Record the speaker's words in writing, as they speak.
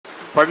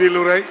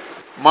பதிலுரை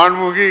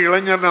மாண்புமிகு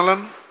இளைஞர்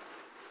நலன்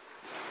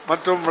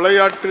மற்றும்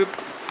விளையாட்டு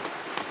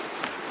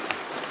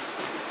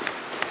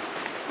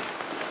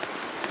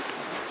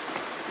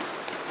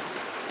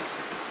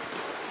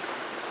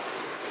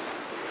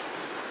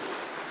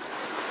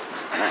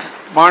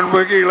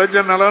மாண்புமிகு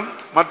இளைஞர் நலன்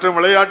மற்றும்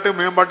விளையாட்டு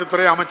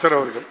மேம்பாட்டுத்துறை அமைச்சர்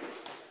அவர்கள்.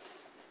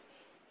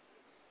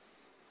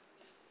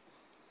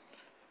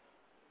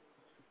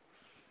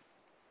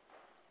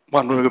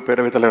 மாண்புமிகு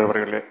பேரவைத் தலைவர்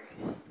அவர்களே,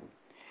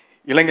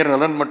 இளைஞர்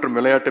நலன் மற்றும்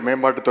விளையாட்டு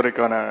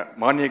மேம்பாட்டுத்துறைக்கான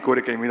மானிய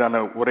கோரிக்கை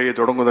மீதான உரையை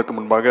தொடங்குவதற்கு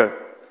முன்பாக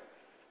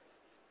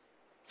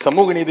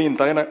சமூக நீதியின்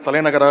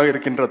தலைநகராக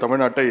இருக்கின்ற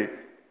தமிழ்நாட்டை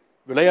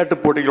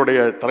விளையாட்டுப்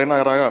போட்டிகளுடைய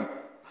தலைநகராக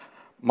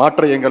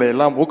மாற்ற எங்களை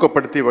எல்லாம்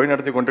ஊக்கப்படுத்தி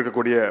வழிநடத்தி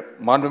கொண்டிருக்கக்கூடிய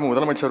மாண்புமிகு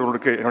முதலமைச்சர்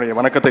அவர்களுக்கு என்னுடைய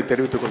வணக்கத்தை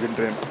தெரிவித்துக்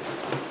கொள்கின்றேன்.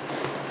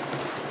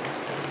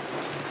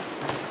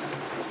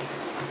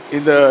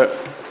 இந்த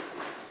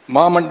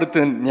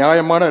மாமன்றத்தின்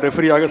நியாயமான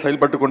ரெஃபரியாக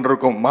செயல்பட்டு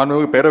கொண்டிருக்கும்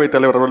மாண்புமிகு பேரவைத்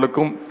தலைவர்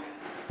அவர்களுக்கும்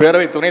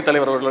பேரவை துணைத்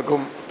தலைவர்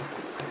அவர்களுக்கும்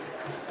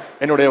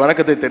என்னுடைய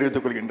வணக்கத்தை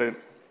தெரிவித்துக் கொள்கின்றேன்.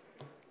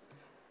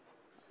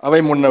 அவை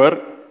முன்னவர்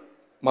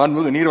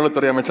மாண்புமிகு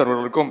நீர்வளத்துறை அமைச்சர்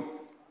அவர்களுக்கும்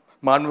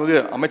மாண்புமிகு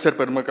அமைச்சர்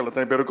பெருமக்கள்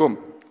அத்தனை பேருக்கும்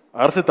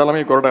அரசு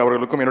தலைமை கொறடா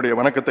அவர்களுக்கும் என்னுடைய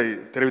வணக்கத்தை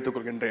தெரிவித்துக்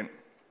கொள்கின்றேன்.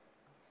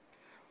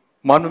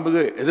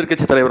 மாண்புமிகு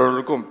எதிர்க்கட்சி தலைவர்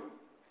அவர்களுக்கும்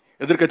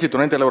எதிர்க்கட்சி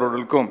துணைத் தலைவர்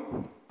அவர்களுக்கும்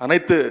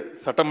அனைத்து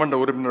சட்டமன்ற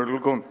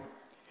உறுப்பினர்களுக்கும்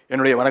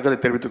என்னுடைய வணக்கத்தை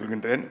தெரிவித்துக்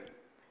கொள்கின்றேன்.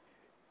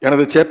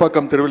 எனது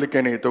சேப்பாக்கம்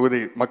திருவல்லிக்கேணி தொகுதி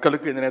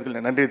மக்களுக்கு இந்த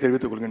நேரத்தில் நன்றியை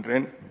தெரிவித்துக்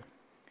கொள்கின்றேன்.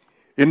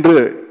 இன்று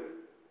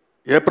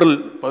ஏப்ரல்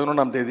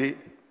 11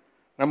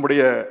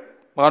 நம்முடைய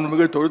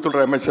மாண்புமிகு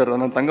தொழில்துறை அமைச்சர்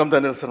தங்கம்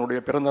தென்னரசனுடைய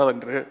பிறந்தநாள்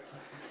என்று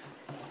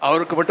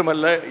அவருக்கு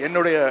மட்டுமல்ல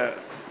என்னுடைய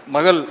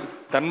மகள்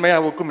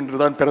தன்மையாவுக்கும்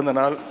இன்றுதான் பிறந்த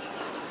நாள்.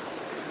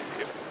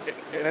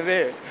 எனவே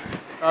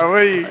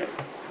அவை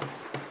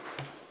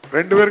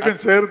ரெண்டு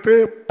பேருக்கும் சேர்த்து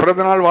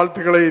பிறந்த நாள்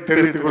வாழ்த்துக்களை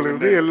தெரிவித்துக்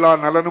கொள்கிறது. எல்லா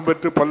நலனும்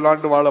பெற்று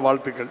பல்லாண்டு வாழ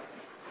வாழ்த்துக்கள்.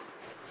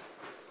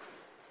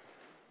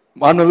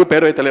 மாண்புமிகு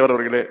பேரவைத் தலைவர்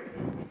அவர்களே,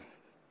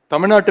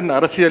 தமிழ்நாட்டின்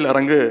அரசியல்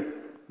அரங்கு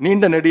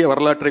நீண்ட நெடிய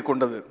வரலாற்றை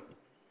கொண்டது.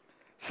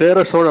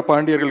 சேர சோழ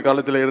பாண்டியர்கள்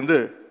காலத்திலிருந்து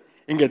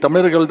இங்கே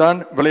தமிழர்கள் தான்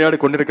விளையாடி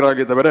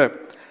கொண்டிருக்கிறார்களே தவிர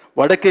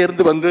வடக்கே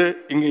இருந்து வந்து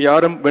இங்கு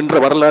யாரும் வென்ற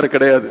வரலாறு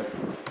கிடையாது.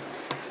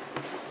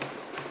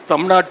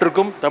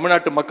 தமிழ்நாட்டிற்கும்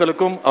தமிழ்நாட்டு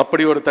மக்களுக்கும்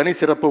அப்படி ஒரு தனி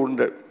சிறப்பு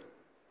உண்டு.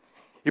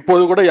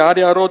 இப்போது கூட யார்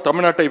யாரோ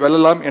தமிழ்நாட்டை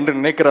வெல்லலாம் என்று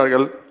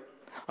நினைக்கிறார்கள்.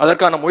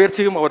 அதற்கான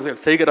முயற்சியும்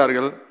அவர்கள்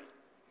செய்கிறார்கள்.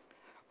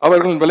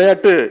 அவர்களின்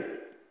விளையாட்டு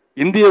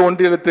இந்திய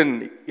ஒன்றியத்தின்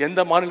எந்த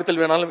மாநிலத்தில்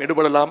வேணாலும்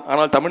எடுபடலாம்,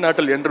 ஆனால்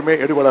தமிழ்நாட்டில் என்றுமே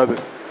எடுபடாது.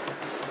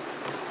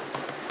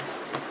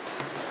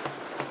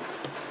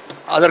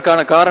 அதற்கான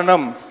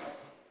காரணம்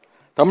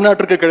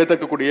தமிழ்நாட்டிற்கு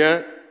கிடைத்திருக்கக்கூடிய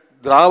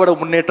திராவிட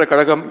முன்னேற்ற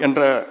கழகம்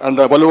என்ற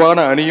அந்த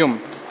வலுவான அணியும்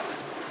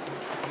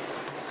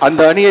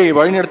அந்த அணியை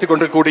வழிநடத்தி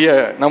கொண்டிருக்கக்கூடிய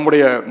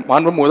நம்முடைய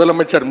மாண்பு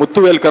முதலமைச்சர்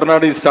முத்துவேல்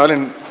கருணாநிதி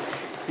ஸ்டாலின்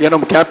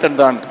எனும் கேப்டன்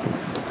தான்.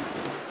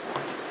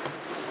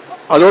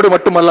 அதோடு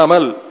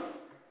மட்டுமல்லாமல்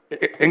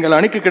எங்கள்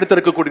அணிக்கு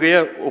கிடைத்திருக்கக்கூடிய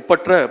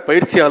ஒப்பற்ற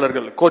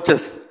பயிற்சியாளர்கள்,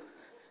 கோச்சஸ்,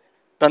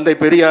 தந்தை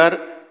பெரியார்,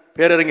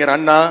 பேரறிஞர்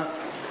அண்ணா,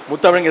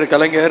 முத்தமிழர்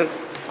கலைஞர்,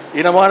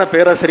 இனமான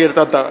பேராசிரியர்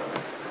தாத்தா,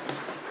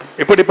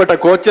 இப்படிப்பட்ட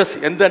கோச்சஸ்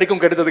எந்த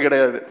அணிக்கும் கிடைத்தது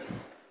கிடையாது.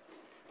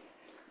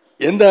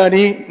 எந்த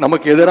அணி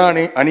நமக்கு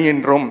எதிரான அணி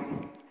என்றும்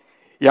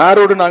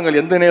யாரோடு நாங்கள்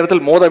எந்த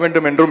நேரத்தில் மோத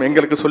வேண்டும் என்றும்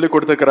எங்களுக்கு சொல்லிக்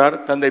கொடுத்திருக்கிறார்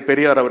தந்தை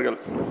பெரியார் அவர்கள்.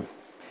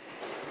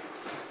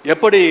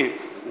 எப்படி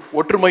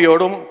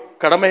ஒற்றுமையோடும்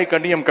கடமை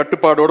கண்ணியம்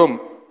கட்டுப்பாடோடும்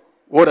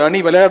ஒரு அணி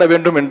விளையாட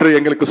வேண்டும் என்று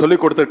எங்களுக்கு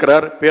சொல்லிக்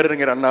கொடுத்திருக்கிறார்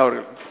பேரறிஞர் அண்ணா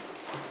அவர்கள்.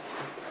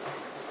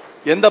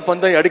 எந்த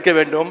பந்தை அடிக்க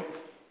வேண்டும்,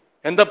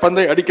 எந்த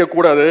பந்தை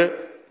அடிக்கக்கூடாது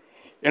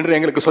என்று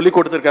எங்களுக்கு சொல்லிக்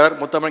கொடுத்திருக்கிறார்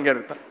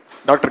முத்தமிழர்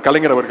டாக்டர்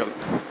கலைஞர் அவர்கள்.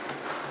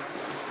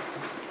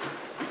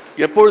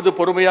 எப்பொழுது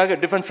பொறுமையாக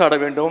டிஃபென்ஸ் ஆட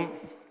வேண்டும்,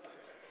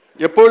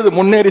 எப்பொழுது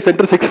முன்னேறி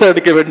சென்று சிக்ஸ்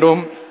அடிக்க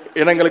வேண்டும்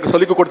என எங்களுக்கு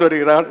சொல்லிக் கொடுத்து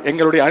வருகிறார்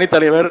எங்களுடைய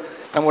அணித்தலைவர்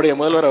நம்முடைய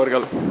முதல்வர்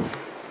அவர்கள்.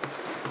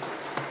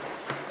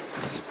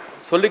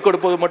 சொல்லிக்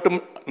கொடுப்பது மட்டும்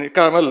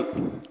நிற்காமல்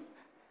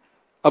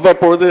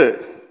அவ்வப்பொழுது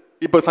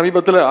இப்போ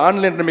சமீபத்தில்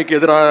ஆன்லைன் ரம்மிக்கு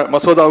எதிரான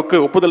மசோதாவுக்கு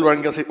ஒப்புதல்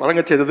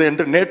வழங்க செய்தது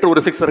என்று நேற்று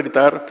ஒரு சிக்ஸர்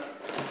அடித்தார்.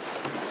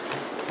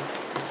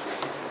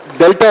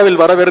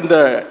 டெல்டாவில் வரவிருந்த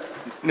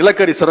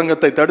நிலக்கரி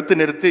சுரங்கத்தை தடுத்து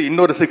நிறுத்தி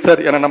இன்னொரு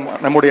சிக்ஸர் என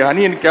நம்முடைய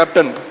அணியின்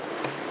கேப்டன்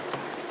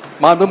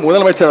மாண்பு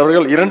முதலமைச்சர்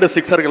அவர்கள் 2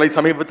 சிக்ஸர்களை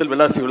சமீபத்தில்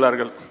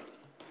விளாசியுள்ளார்கள்.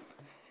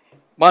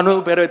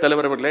 மாண்பு பேரவைத்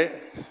தலைவர் அவர்களே,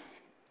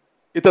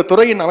 இந்த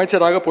துறையின்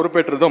அமைச்சராக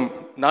பொறுப்பேற்றதும்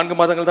 4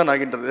 மாதங்கள் தான்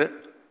ஆகின்றது.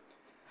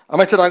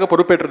 அமைச்சராக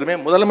பொறுப்பேற்றதுமே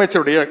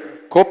முதலமைச்சருடைய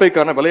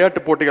கோப்பைக்கான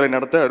விளையாட்டுப் போட்டிகளை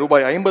நடத்த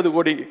ரூபாய் 50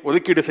 கோடி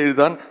ஒதுக்கீடு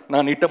செய்துதான்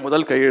நான் இட்ட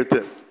முதல் கையெழுத்து.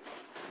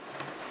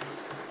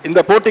 இந்த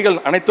போட்டிகள்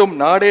அனைத்தும்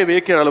நாடே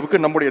வியக்கிற அளவுக்கு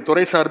நம்முடைய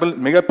துறை சார்பில்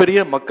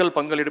மிகப்பெரிய மக்கள்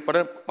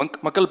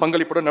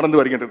பங்களிப்புடன் நடந்து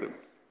வருகின்றது.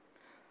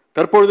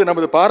 தற்பொழுது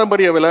நமது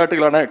பாரம்பரிய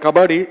விளையாட்டுகளான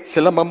கபடி,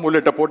 சிலம்பம்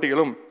உள்ளிட்ட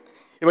போட்டிகளும்,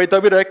 இவை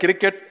தவிர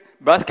கிரிக்கெட்,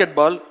 பாஸ்கெட்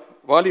பால்,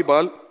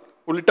 வாலிபால்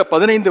உள்ளிட்ட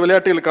 15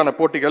 விளையாட்டுகளுக்கான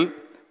போட்டிகள்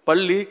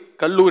பள்ளி,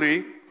 கல்லூரி,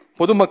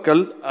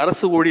 பொதுமக்கள்,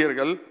 அரசு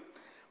ஊழியர்கள்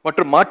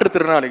மற்றும்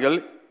மாற்றுத்திறனாளிகள்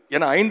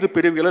என 5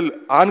 பிரிவுகளில்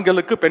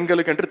ஆண்களுக்கு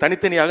பெண்களுக்கு என்று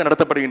தனித்தனியாக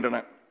நடத்தப்படுகின்றன.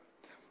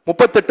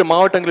 38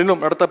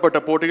 மாவட்டங்களிலும் நடத்தப்பட்ட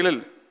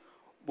போட்டிகளில்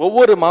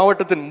ஒவ்வொரு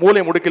மாவட்டத்தின்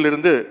மூலை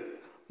முடுக்கிலிருந்து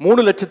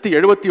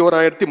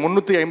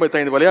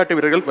 3,71,355 விளையாட்டு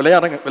வீரர்கள்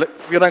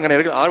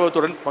வீராங்கனையர்கள்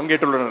ஆர்வத்துடன்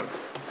பங்கேற்றுள்ளனர்.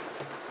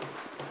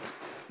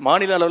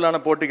 மாநில அளவிலான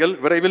போட்டிகள்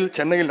விரைவில்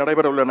சென்னையில்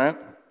நடைபெற உள்ளன.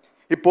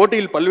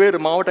 இப்போட்டியில் பல்வேறு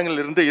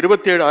மாவட்டங்களிலிருந்து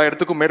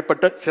 27,000க்கும்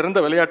மேற்பட்ட சிறந்த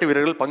விளையாட்டு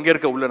வீரர்கள்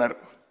பங்கேற்க உள்ளனர்.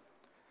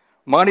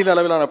 மாநில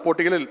அளவிலான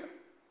போட்டிகளில்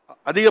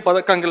அதிக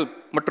பதக்கங்கள்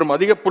மற்றும்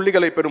அதிக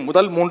புள்ளிகளை பெறும்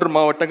முதல் 3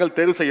 மாவட்டங்கள்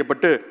தேர்வு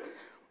செய்யப்பட்டு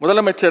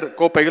முதலமைச்சர்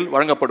கோப்பைகள்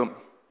வழங்கப்படும்.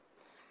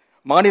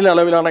 மாநில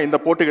அளவிலான இந்த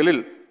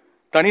போட்டிகளில்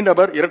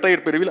தனிநபர்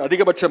இரட்டையர் பிரிவில்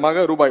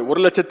அதிகபட்சமாக ரூபாய்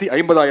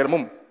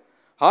 1,50,000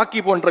 ஹாக்கி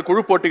போன்ற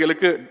குழு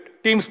போட்டிகளுக்கு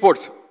டீம்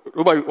ஸ்போர்ட்ஸ்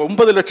ரூபாய்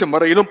 9 லட்சம்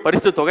வரையிலும்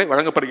பரிசு தொகை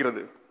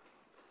வழங்கப்படுகிறது.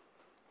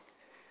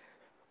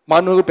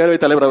 மாண்புமிகு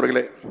பேரவைத் தலைவர்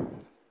அவர்களே,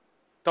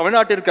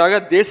 தமிழ்நாட்டிற்காக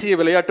தேசிய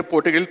விளையாட்டுப்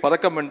போட்டிகளில்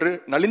பதக்கம் வென்று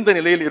நலிந்த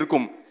நிலையில்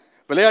இருக்கும்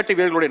விளையாட்டு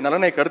வீரர்களுடைய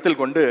நலனை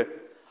கருத்தில் கொண்டு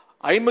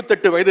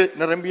 58 வயது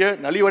நிரம்பிய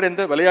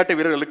நலிவடைந்த விளையாட்டு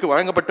வீரர்களுக்கு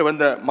வழங்கப்பட்டு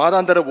வந்த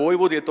மாதாந்திர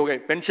ஓய்வூதிய தொகை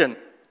பென்ஷன்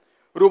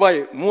ரூபாய்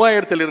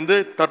 3,000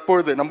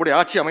 தற்பொழுது நம்முடைய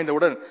ஆட்சி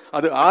அமைந்தவுடன்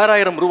அது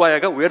 6,000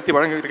 ரூபாயாக உயர்த்தி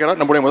வழங்கியிருக்கிறார்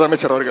நம்முடைய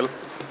முதலமைச்சர் அவர்கள்.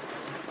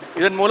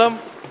 இதன் மூலம்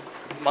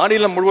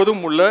மாநிலம்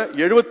முழுவதும் உள்ள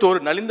 71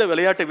 நலிந்த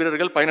விளையாட்டு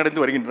வீரர்கள்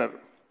பயனடைந்து வருகின்றனர்.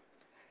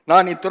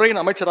 நான்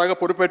இத்துறையின் அமைச்சராக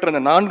பொறுப்பேற்ற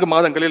இந்த 4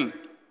 மாதங்களில்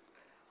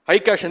ஹை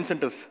கேஷ்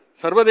இன்சென்டிவ்ஸ்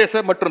சர்வதேச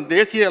மற்றும்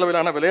தேசிய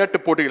அளவிலான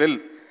விளையாட்டுப் போட்டிகளில்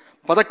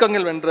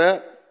பதக்கங்கள் வென்ற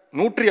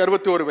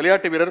 161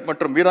 விளையாட்டு வீரர்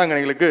மற்றும்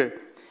வீராங்கனைகளுக்கு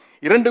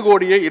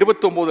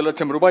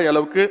 2,29,00,000 ரூபாய்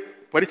அளவுக்கு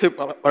பரிசு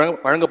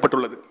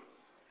வழங்கப்பட்டுள்ளது.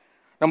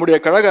 நம்முடைய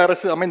கழக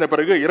அரசு அமைந்த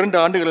பிறகு 2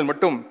 ஆண்டுகளில்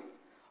மட்டும்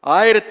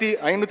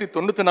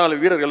 1,594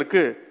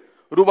 வீரர்களுக்கு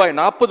ரூபாய்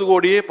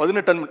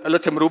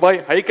 40,18,00,000 ரூபாய்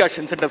ஹை கேஷ்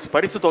இன்சென்டிவ்ஸ்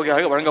பரிசு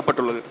தொகையாக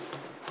வழங்கப்பட்டுள்ளது.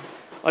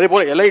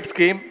 அதேபோல் elite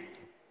scheme,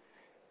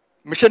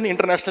 mission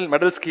international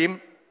medal scheme,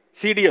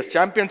 CTS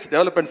champions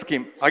development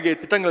scheme ஆகிய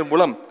திட்டங்கள்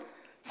மூலம்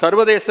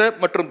சர்வதேச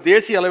மற்றும்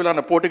தேசிய அளவிலான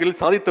போட்டிகளில்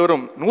சாதித்து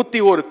வரும்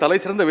 101 தலை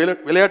சிறந்த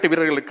விளையாட்டு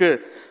வீரர்களுக்கு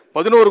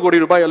 11 கோடி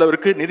ரூபாய்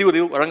அளவிற்கு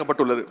நிதியுதவி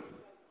வழங்கப்பட்டுள்ளது.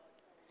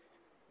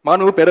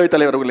 மாண்புமிகு பேரவைத்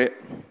தலைவர்களே,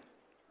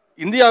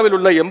 இந்தியாவில்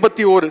உள்ள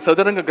 81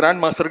 சதுரங்க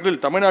கிராண்ட்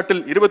மாஸ்டர்களில்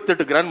தமிழ்நாட்டில்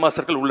 28 கிராண்ட்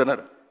மாஸ்டர்கள்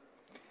உள்ளனர்.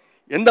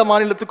 எந்த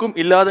மாநிலத்துக்கும்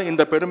இல்லாத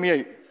இந்த பெருமையை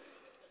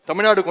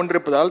தமிழ்நாடு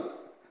கொண்டிருப்பதால்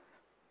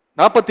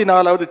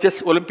 44வது செஸ்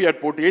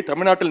ஒலிம்பியாட் போட்டியை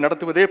தமிழ்நாட்டில்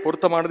நடத்துவதே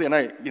பொருத்தமானது என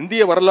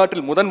இந்திய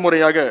வரலாற்றில்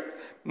முதன்முறையாக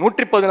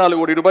 114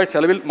 கோடி ரூபாய்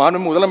செலவில்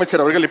மாண்புமிகு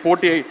முதலமைச்சர் அவர்கள்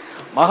இப்போட்டியை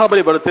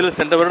மகாபலிபுரத்தில்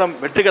சென்ற வருடம்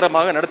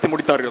வெற்றிகரமாக நடத்தி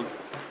முடித்தார்கள்.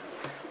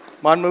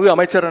 மாண்புமிகு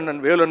அமைச்சர்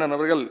அண்ணன் வேலுண்ணன்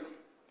அவர்கள்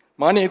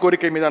மானிய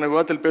கோரிக்கை மீதான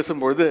விவாதத்தில்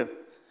பேசும்பொழுது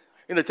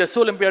இந்த செஸ்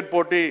ஒலிம்பியாட்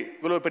போட்டி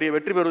இவ்வளவு பெரிய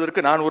வெற்றி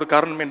பெறுவதற்கு நான் ஒரு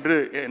காரணம் என்று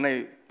என்னை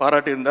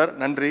பாராட்டியிருந்தார்.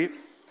 நன்றி.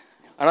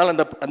 ஆனால்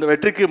அந்த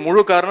வெற்றிக்கு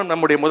முழு காரணம்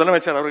நம்முடைய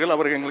முதலமைச்சர்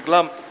அவர்கள்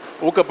எங்களுக்கெல்லாம்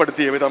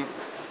ஊக்கப்படுத்திய விதம்.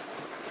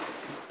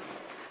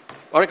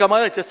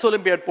 வழக்கமாக செஸ்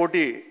ஒலிம்பியாட்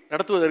போட்டி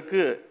நடத்துவதற்கு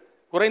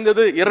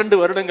குறைந்தது 2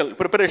 வருடங்கள்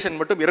ப்ரிப்பரேஷன்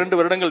மட்டும் 2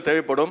 வருடங்கள்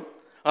தேவைப்படும்.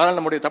 ஆனால்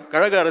நம்முடைய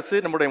கழக அரசு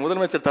நம்முடைய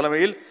முதலமைச்சர்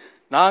தலைமையில்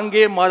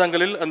 4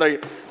 மாதங்களில் அந்த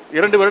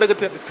 2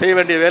 வருடத்துக்கு செய்ய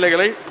வேண்டிய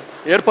வேலைகளை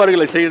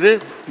ஏற்பாடுகளை செய்து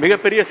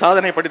மிகப்பெரிய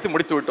சாதனை படித்து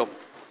முடித்து விட்டோம்.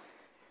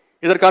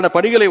 இதற்கான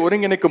பணிகளை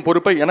ஒருங்கிணைக்கும்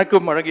பொறுப்பை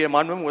எனக்கும் வழங்கிய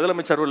மாண்புமிகு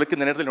முதலமைச்சர் அவர்களுக்கு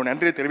இந்த நேரத்தில்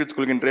நன்றியை தெரிவித்துக்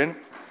கொள்கின்றேன்.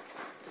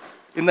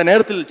 இந்த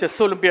நேரத்தில்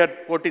செஸ் ஒலிம்பியாட்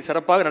போட்டி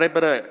சிறப்பாக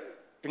நடைபெற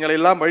எங்களை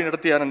எல்லாம்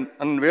வழிநடத்திய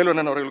அண்ணன்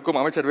வேலுண்ணன் அவர்களுக்கும்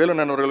அமைச்சர்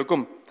வேலுண்ணன்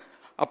அவர்களுக்கும்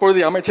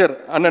அப்பொழுதைய அமைச்சர்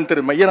அண்ணன்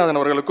திரு மையநாதன்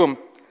அவர்களுக்கும்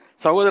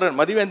சகோதரர்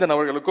மதிவேந்தன்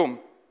அவர்களுக்கும்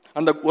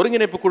அந்த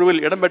ஒருங்கிணைப்பு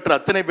குழுவில் இடம்பெற்ற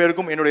அத்தனை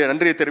பேருக்கும் என்னுடைய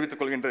நன்றியை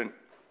தெரிவித்துக் கொள்கின்றேன்.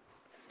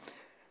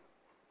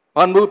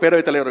 மாண்புமிகு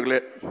பேரவைத் தலைவர்களே,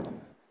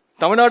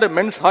 தமிழ்நாடு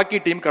மென்ஸ் ஹாக்கி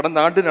டீம் கடந்த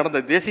ஆண்டு நடந்த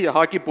தேசிய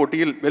ஹாக்கி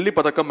போட்டியில் வெள்ளி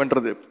பதக்கம்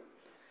வென்றது.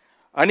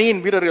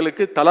 அணியின்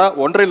வீரர்களுக்கு தலா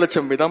 1,50,000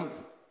 லட்சம் வீதம்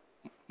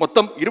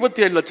மொத்தம்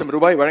 27 லட்சம்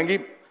ரூபாய் வழங்கி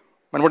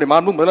நம்முடைய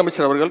மாண்புமிகு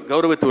முதலமைச்சர் அவர்கள்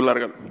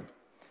கௌரவித்துள்ளார்கள்.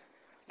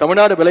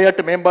 தமிழ்நாடு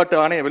விளையாட்டு மேம்பாட்டு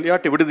ஆணைய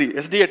விளையாட்டு விடுதி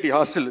SDAT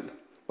ஹாஸ்டல்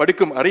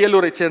படிக்கும்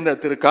அரியலூரைச் சேர்ந்த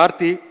திரு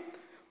கார்த்தி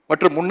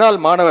மற்றும் முன்னாள்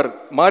மாணவர்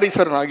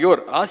மாரீஸ்வரன்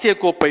ஆகியோர் ஆசிய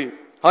கோப்பை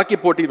ஹாக்கி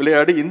போட்டி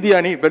விளையாடி இந்திய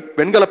அணி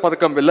வெண்கலப்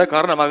பதக்கம் வெல்ல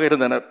காரணமாக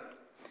இருந்தனர்.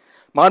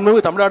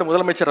 மாண்புமிகு தமிழ்நாடு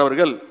முதலமைச்சர்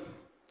அவர்கள்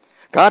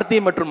கார்த்தி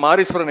மற்றும்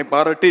மாரீஸ்வரனை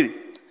பாராட்டி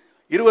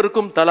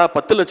இருவருக்கும் தலா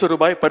 10 லட்சம்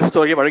ரூபாய் பரிசு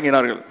தொகையை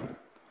வழங்கினார்கள்.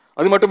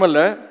 அது மட்டுமல்ல,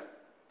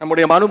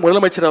 நம்முடைய மாண்புமிகு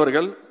முதலமைச்சர்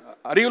அவர்கள்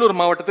அரியலூர்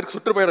மாவட்டத்திற்கு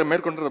சுற்றுப்பயணம்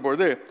மேற்கொண்டிருந்த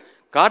பொழுது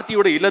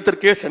கார்த்தியுடைய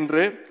இல்லத்திற்கே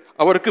சென்று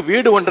அவருக்கு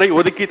வீடு ஒன்றை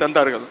ஒதுக்கி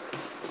தந்தார்கள்.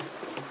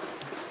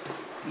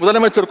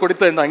 முதலமைச்சர்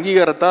கொடுத்த இந்த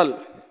அங்கீகாரத்தால்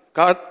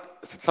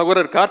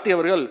சகோதரர் கார்த்தி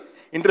அவர்கள்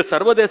இன்று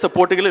சர்வதேச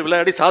போட்டிகளில்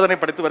விளையாடி சாதனை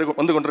படைத்து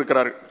வந்து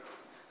கொண்டிருக்கிறார்கள்.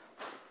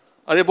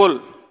 அதேபோல்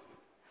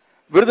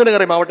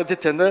விருதுநகரை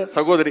மாவட்டத்தைச் சேர்ந்த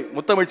சகோதரி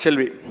முத்தமிழ்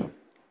செல்வி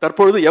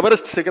தற்பொழுது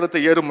எவரெஸ்ட் சிகரத்தை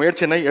ஏறும்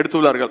முயற்சியினை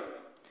எடுத்துள்ளார்கள்.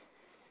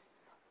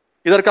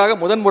 இதற்காக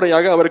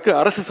முதன்முறையாக அவருக்கு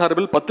அரசு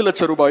சார்பில் 10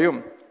 லட்சம் ரூபாயும்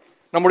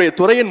நம்முடைய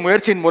துறையின்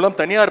முயற்சியின் மூலம்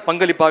தனியார்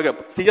பங்களிப்பாக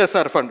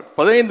CSR ஃபண்ட்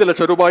 15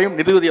 லட்சம் ரூபாயும்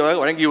நிதியுதவியாக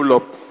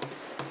வழங்கியுள்ளோம்.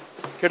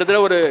 கிட்டத்தட்ட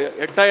ஒரு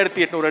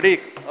 8,800 அடி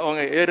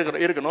அவங்க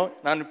இருக்கணும்.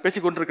 நான்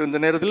பேசிக்கொண்டிருக்கிற இந்த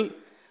நேரத்தில்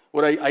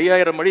ஒரு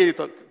 5,000 அடி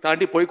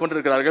தாண்டி போய்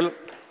கொண்டிருக்கிறார்கள்.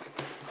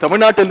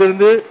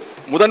 தமிழ்நாட்டிலிருந்து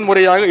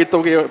முதன்முறையாக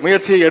இத்தகைய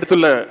முயற்சியை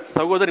எடுத்துள்ள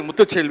சகோதரி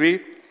முத்துச்செல்வி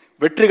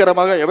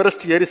வெற்றிகரமாக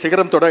எவரெஸ்ட் ஏறி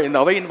சிகரம் தொட இந்த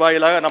அவையின்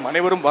வாயிலாக நாம்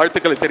அனைவரும்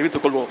வாழ்த்துக்களை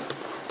தெரிவித்துக் கொள்வோம்.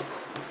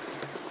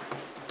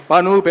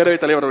 மாண்புமிகு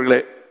பேரவைத் தலைவர் அவர்களே,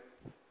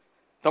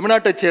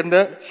 தமிழ்நாட்டைச் சேர்ந்த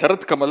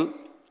சரத் கமல்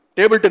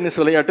டேபிள் டென்னிஸ்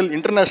விளையாட்டில்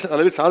இன்டர்நேஷனல்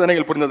அளவில்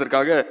சாதனைகள்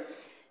புரிந்ததற்காக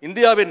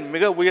இந்தியாவின்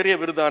மிக உயரிய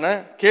விருதான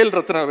கேல்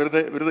ரத்னா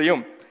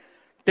விருதையும்,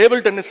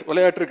 டேபிள் டென்னிஸ்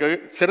விளையாட்டிற்கு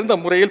சிறந்த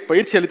முறையில்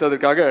பயிற்சி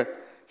அளித்ததற்காக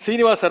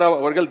சீனிவாச ராவ்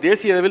அவர்கள்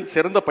தேசிய அளவில்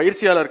சிறந்த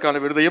பயிற்சியாளருக்கான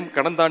விருதையும்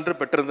கடந்த ஆண்டு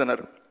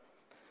பெற்றிருந்தனர்.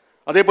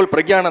 அதேபோல்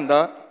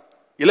பிரக்யானந்தா,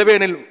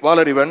 இளவேனில்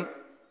வாலறிவன்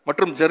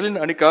மற்றும்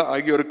ஜெர்லின் அனிகா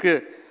ஆகியோருக்கு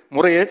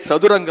முறையே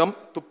சதுரங்கம்,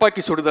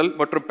 துப்பாக்கி சுடுதல்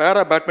மற்றும்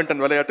பேரா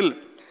பேட்மிண்டன் விளையாட்டில்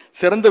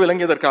சிறந்து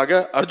விளங்கியதற்காக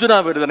அர்ஜுனா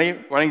விருதினை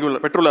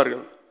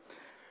பெற்றுள்ளார்கள்.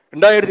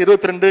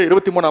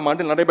 2022-23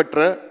 ஆண்டில் நடைபெற்ற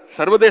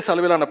சர்வதேச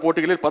அளவிலான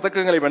போட்டிகளில்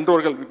பதக்கங்களை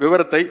வென்றோர்கள்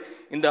விவரத்தை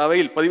இந்த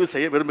அவையில் பதிவு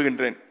செய்ய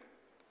விரும்புகின்றேன்.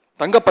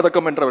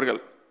 தங்கப்பதக்கம் வென்றவர்கள்: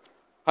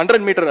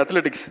 100 மீட்டர்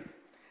அத்லெட்டிக்ஸ்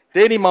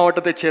தேனி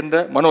மாவட்டத்தைச் சேர்ந்த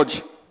மனோஜ்,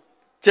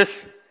 செஸ்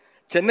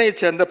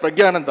சென்னையைச் சேர்ந்த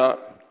பிரக்யானந்தா,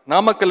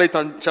 நாமக்கல்லை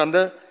சார்ந்த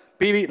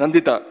PV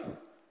நந்திதா,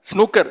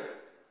 ஸ்னூக்கர்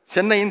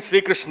சென்னையின்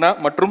ஸ்ரீகிருஷ்ணா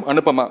மற்றும்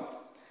அனுபமா.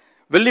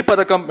 வெள்ளி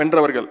பதக்கம்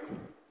வென்றவர்கள்: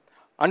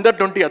 Under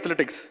 20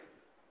 அத்லெட்டிக்ஸ்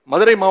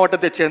மதுரை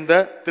மாவட்டத்தைச் சேர்ந்த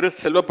திரு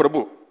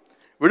செல்வப்பிரபு,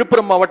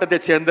 விழுப்புரம்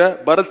மாவட்டத்தைச் சேர்ந்த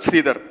பரத்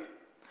ஸ்ரீதர்,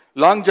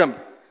 லாங் ஜம்ப்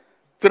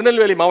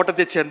திருநெல்வேலி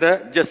மாவட்டத்தைச் சேர்ந்த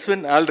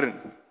ஜஸ்வின் ஆல்ரின்,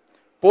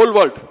 போல்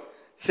வால்ட்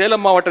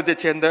சேலம்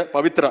மாவட்டத்தைச் சேர்ந்த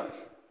பவித்ரா.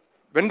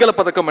 வெண்கல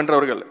பதக்கம்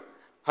வென்றவர்கள்: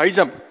 ஹை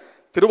ஜம்ப்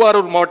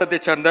திருவாரூர்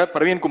மாவட்டத்தைச் சேர்ந்த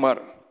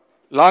பிரவீன்குமார்,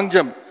 லாங்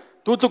ஜம்ப்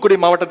தூத்துக்குடி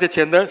மாவட்டத்தைச்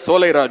சேர்ந்த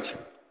சோலைராஜ்,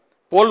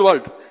 போல்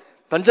வால்ட்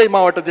தஞ்சை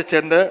மாவட்டத்தைச்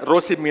சேர்ந்த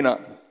Rousey Meena,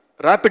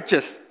 rapid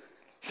chess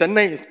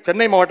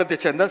Chennai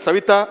மாவட்டத்தைச் சேர்ந்த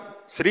சவிதா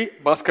ஸ்ரீ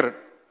பாஸ்கரன்.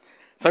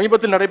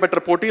 சமீபத்தில் நடைபெற்ற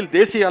போட்டியில்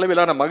தேசிய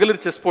அளவிலான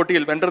மகளிர் செஸ்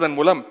போட்டியில் வென்றதன்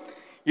மூலம்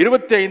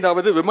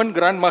 25வது விமன்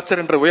கிராண்ட்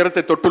மாஸ்டர் என்ற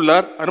உயரத்தை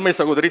தொட்டுள்ளார் அருமை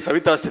சகோதரி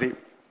Savitha Sri.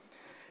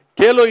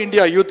 Khelo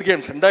India youth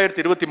games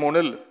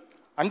 2023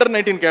 under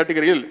 19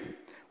 கேட்டகரியில்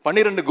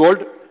 12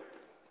 கோல்டு,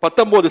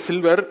 19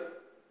 சில்வர்,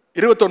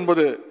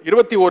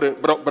 21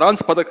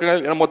 பிரான்ஸ்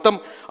பதக்கங்கள் என மொத்தம்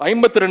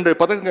 52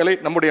 பதக்கங்களை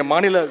நம்முடைய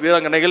மாநில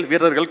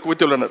வீரர்கள்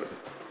குவித்துள்ளனர்.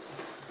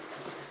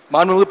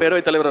 மாண்புமிகு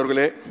பேரவைத் தலைவர்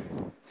அவர்களே,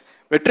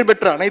 வெற்றி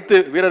பெற்ற அனைத்து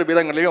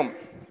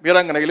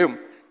வீராங்கனைகளையும்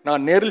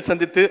நான் நேரில்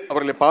சந்தித்து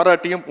அவர்களை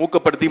பாராட்டியும்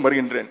ஊக்கப்படுத்தியும்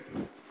வருகின்றேன்.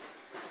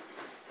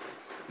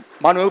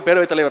 மாண்புமிகு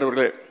பேரவைத் தலைவர்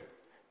அவர்களே,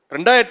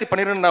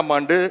 2012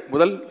 ஆண்டு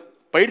முதல்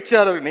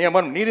பயிற்சியாளர்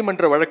நியமனம்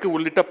நீதிமன்ற வழக்கு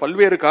உள்ளிட்ட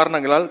பல்வேறு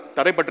காரணங்களால்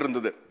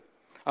தடைப்பட்டிருந்தது.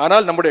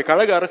 ஆனால் நம்முடைய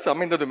கழக அரசு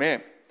அமைந்ததுமே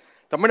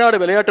தமிழ்நாடு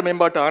விளையாட்டு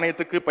மேம்பாட்டு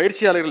ஆணையத்துக்கு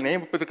பயிற்சியாளர்கள்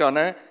நியமிப்பதற்கான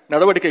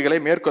நடவடிக்கைகளை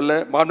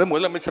மேற்கொள்ள மாண்பு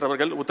முதலமைச்சர்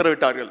அவர்கள்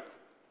உத்தரவிட்டார்கள்.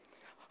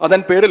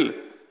 அதன் பேரில்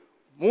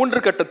 3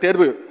 கட்ட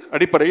தேர்வு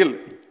அடிப்படையில்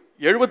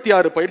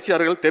 76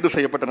 பயிற்சியாளர்கள் தேர்வு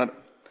செய்யப்பட்டனர்.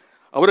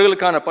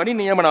 அவர்களுக்கான பணி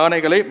நியமன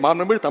ஆணைகளை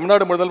மாண்புமிகு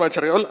தமிழ்நாடு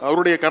முதலமைச்சர்கள்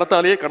அவருடைய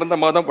கரத்தாலேயே கடந்த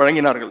மாதம்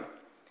வழங்கினார்கள்.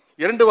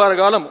 2 வார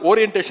காலம்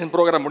ஓரியன்டேஷன்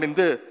ப்ரோக்ராம்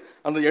முடிந்து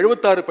அந்த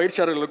 76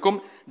 பயிற்சியாளர்களுக்கும்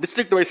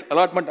டிஸ்ட்ரிக்ட் வைஸ்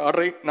அலாட்மெண்ட்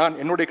ஆர்டரை நான்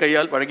என்னுடைய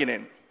கையால்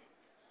வழங்கினேன்.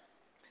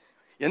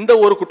 எந்த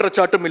ஒரு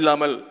குற்றச்சாட்டும்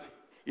இல்லாமல்,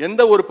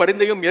 எந்த ஒரு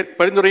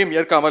பரிந்துரையும்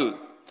ஏற்காமல்,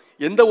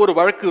 எந்த ஒரு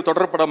வழக்கு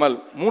தொடரப்படாமல்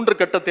 3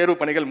 கட்ட தேர்வு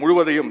பணிகள்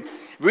முழுவதையும்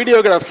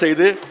வீடியோகிராஃப்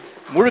செய்து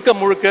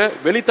முழுக்க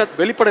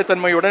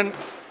வெளிப்படைத்தன்மையுடன்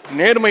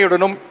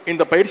நேர்மையுடனும்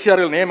இந்த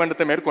பயிற்சியாளர்கள்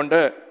நியமனத்தை மேற்கொண்ட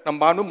நம்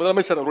மாண்பு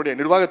முதலமைச்சர் அவருடைய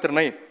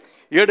நிர்வாகத்திறனை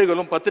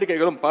ஏடுகளும்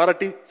பத்திரிகைகளும்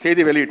பாராட்டி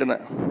செய்தி வெளியிட்டன.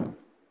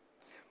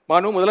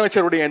 மாண்பு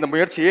முதலமைச்சருடைய இந்த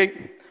முயற்சியை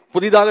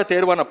புதிதாக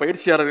தேர்வான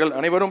பயிற்சியாளர்கள்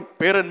அனைவரும்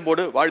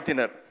பேரன்போடு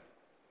வாழ்த்தினர்.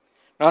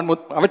 நான்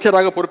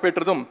அமைச்சராக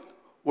பொறுப்பேற்றதும்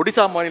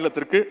ஒடிசா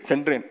மாநிலத்திற்கு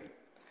சென்றேன்.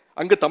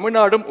 அங்கு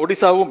தமிழ்நாடும்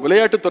ஒடிசாவும்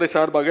விளையாட்டுத்துறை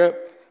சார்பாக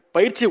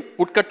பயிற்சி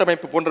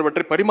உட்கட்டமைப்பு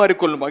போன்றவற்றை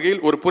பரிமாறிக்கொள்ளும்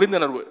வகையில் ஒரு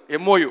புரிந்துணர்வு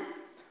MOU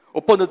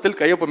ஒப்பந்தத்தில்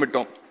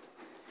கையொப்பமிட்டோம்.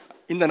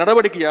 இந்த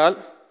நடவடிக்கையால்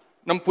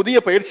நம் புதிய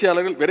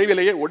பயிற்சியாளர்கள்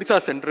விரைவிலேயே ஒடிசா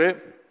சென்று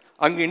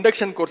அங்கு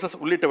இண்டக்ஷன் கோர்சஸ்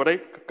உள்ளிட்டவரை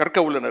கற்க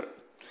உள்ளனர்.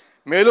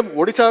 மேலும்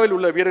ஒடிசாவில்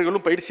உள்ள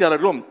வீரர்களும்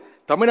பயிற்சியாளர்களும்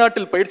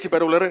தமிழ்நாட்டில் பயிற்சி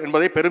பெற உள்ளனர்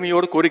என்பதை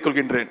பெருமையோடு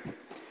கூறிக்கொள்கின்றேன்.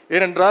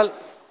 ஏனென்றால்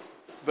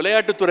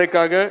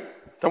விளையாட்டுத்துறைக்காக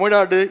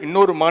தமிழ்நாடு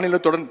இன்னொரு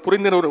மாநிலத்துடன்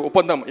புரிந்துணர்வு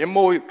ஒப்பந்தம்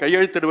MOU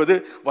கையெழுத்திடுவது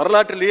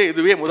வரலாற்றிலேயே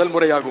இதுவே முதல்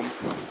முறையாகும்.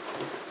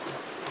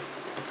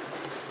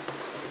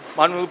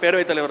 மாண்புமிகு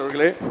பேரவைத் தலைவர்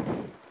அவர்களே,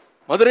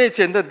 மதுரையைச்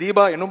சேர்ந்த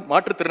தீபா எனும்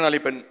மாற்றுத்திறனாளி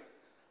பெண்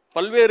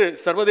பல்வேறு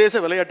சர்வதேச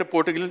விளையாட்டுப்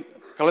போட்டிகளில்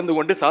கலந்து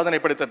கொண்டு சாதனை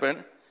படைத்த பெண்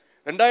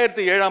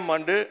 2007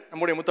 ஆண்டு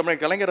நம்முடைய முத்தமிழ்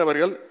கலைஞர்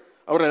அவர்கள்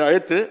அவரை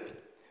அழைத்து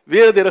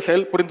வீரதீர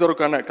செயல்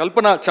புரிந்தோருக்கான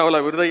கல்பனா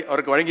சாவ்லா விருதை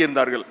அவருக்கு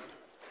வழங்கியிருந்தார்கள்.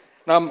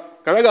 நாம்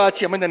கழக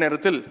ஆட்சி அமைந்த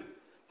நேரத்தில்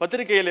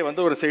பத்திரிகையிலே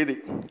வந்த ஒரு செய்தி,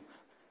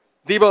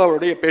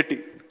 தீபாவுடைய பேட்டி.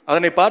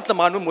 அதனை பார்த்த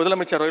மாண்பு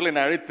முதலமைச்சர் அவர்கள்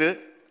என்னை அழைத்து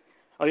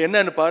அது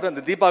என்னன்னு பாரு,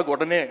 அந்த தீபாவுக்கு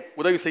உடனே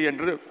உதவி செய்ய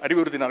என்று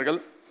அறிவுறுத்தினார்கள்.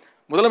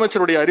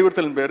 முதலமைச்சருடைய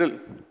அறிவுறுத்தலின் பேரில்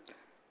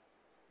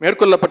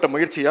மேற்கொள்ளப்பட்ட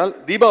முயற்சியால்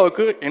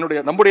தீபாவுக்கு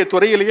நம்முடைய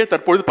துறையிலேயே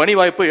தற்பொழுது பணி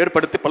வாய்ப்பு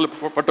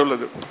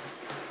ஏற்படுத்தப்பட்டுள்ளது.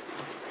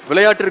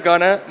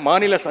 விளையாட்டிற்கான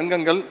மாநில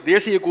சங்கங்கள்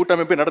தேசிய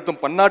கூட்டமைப்பு நடத்தும்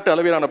பன்னாட்டு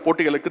அளவிலான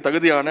போட்டிகளுக்கு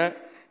தகுதியான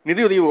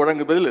நிதியுதவி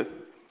வழங்குவதில்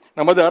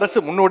நமது அரசு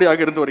முன்னோடியாக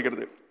இருந்து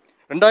வருகிறது.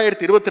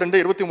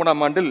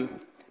 2022-23 ஆண்டில்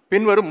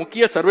பின்வரும்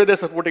முக்கிய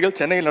சர்வதேச போட்டிகள்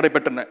சென்னையில்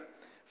நடைபெற்றன.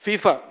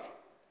 FIFA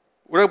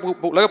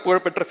உலக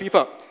புகழ்பெற்ற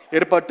FIFA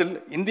ஏற்பாட்டில்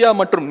இந்தியா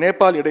மற்றும்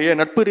நேபாள் இடையே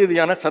நட்பு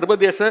ரீதியான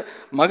சர்வதேச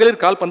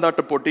மகளிர்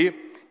கால்பந்தாட்ட போட்டி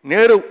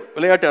நேரு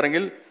விளையாட்டு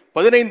அரங்கில்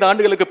 15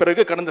 ஆண்டுகளுக்கு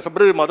பிறகு கடந்த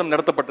பிப்ரவரி மாதம்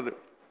நடத்தப்பட்டது.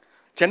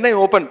 சென்னை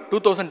ஓபன்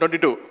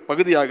 2022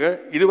 பகுதியாக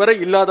இதுவரை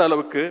இல்லாத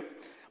அளவுக்கு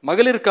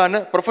மகளிருக்கான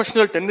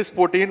ப்ரொஃபஷனல் டென்னிஸ்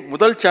போட்டியின்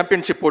முதல்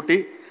சாம்பியன்ஷிப் போட்டி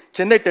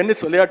சென்னை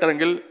டென்னிஸ்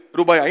விளையாட்டரங்கில்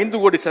ரூபாய்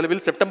 5 கோடி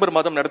செலவில் செப்டம்பர்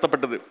மாதம்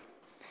நடத்தப்பட்டது.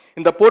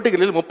 இந்த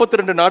போட்டிகளில்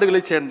 32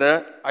 நாடுகளைச் சேர்ந்த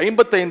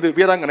 55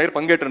 வீராங்கனையர்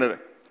பங்கேற்றனர்.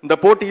 இந்த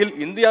போட்டியில்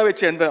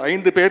இந்தியாவைச் சேர்ந்த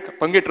 5 பேர்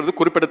பங்கேற்றது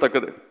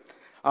குறிப்பிடத்தக்கது.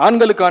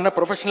 ஆண்களுக்கான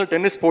ப்ரொஃபஷனல்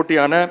டென்னிஸ்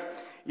போட்டியான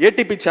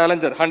ஏடிபி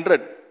சேலஞ்சர்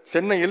 100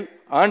 சென்னையில்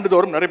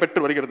ஆண்டுதோறும்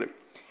நடைபெற்று வருகிறது.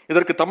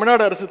 இதற்கு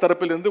தமிழ்நாடு அரசு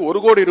தரப்பிலிருந்து 1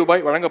 கோடி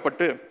ரூபாய்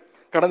வழங்கப்பட்டு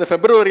கடந்த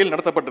பிப்ரவரியில்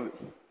நடத்தப்பட்டது.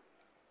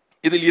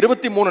 இதில்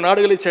 23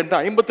 நாடுகளைச் சேர்ந்த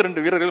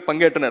 52 வீரர்கள்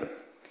பங்கேற்றனர்.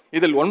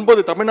 இதில்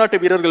 9 தமிழ்நாட்டு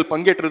வீரர்கள்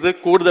பங்கேற்றது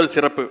கூடுதல்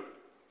சிறப்பு.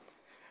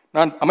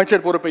 நான்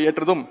அமைச்சர் பொறுப்பை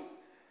ஏற்றதும்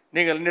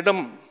நீங்கள்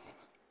என்னிடம்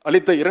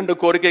அளித்த 2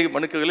 கோரிக்கை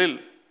மனுக்களில்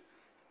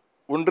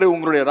ஒன்று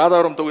உங்களுடைய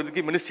ராதாபுரம்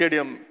தொகுதிக்கு மினி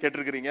ஸ்டேடியம்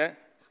கேட்டிருக்கிறீங்க.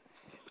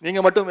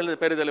 நீங்கள் மட்டும் இல்லை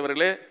பேரவைத்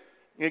தலைவர்களே,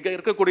 இங்கே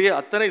இருக்கக்கூடிய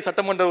அத்தனை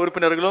சட்டமன்ற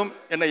உறுப்பினர்களும்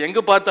என்னை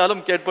எங்கு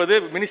பார்த்தாலும் கேட்பது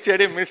மினி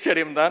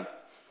ஸ்டேடியம் தான்.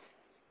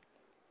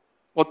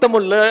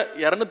 மொத்தமுள்ள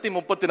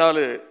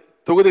 234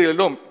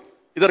 தொகுதிகளிலும்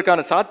இதற்கான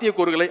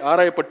சாத்தியக்கூறுகளை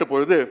ஆராயப்பட்ட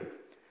பொழுது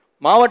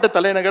மாவட்ட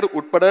தலைநகர்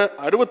உட்பட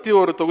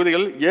 61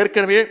 தொகுதிகள்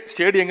ஏற்கனவே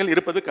ஸ்டேடியங்கள்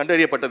இருப்பது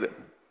கண்டறியப்பட்டது.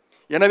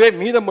 எனவே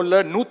மீதமுள்ள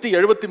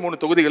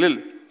 173 தொகுதிகளில்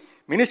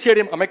மினி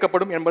ஸ்டேடியம்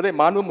அமைக்கப்படும் என்பதை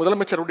மாண்பு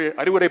முதலமைச்சருடைய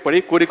அறிவுரைப்படி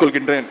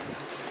கூறிக்கொள்கின்றேன்.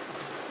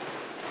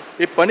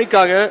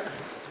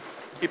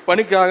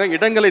 இப்பணிக்காக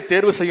இடங்களை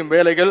தேர்வு செய்யும்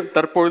வேலைகள்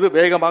தற்பொழுது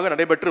வேகமாக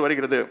நடைபெற்று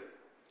வருகிறது.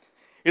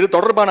 இது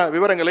தொடர்பான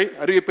விவரங்களை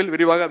அறிவிப்பில்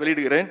விரிவாக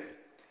வெளியிடுகிறேன்.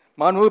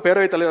 மாண்பு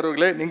பேரவைத்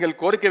தலைவர்களே, நீங்கள்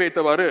கோரிக்கை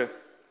வைத்தவாறு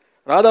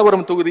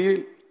ராதாபுரம்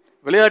தொகுதியில்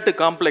விளையாட்டு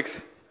காம்ப்ளெக்ஸ்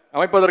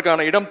அமைப்பதற்கான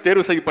இடம்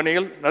தேர்வு செய்யும்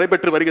பணிகள்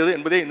நடைபெற்று வருகிறது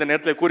என்பதை இந்த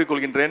நேரத்தில்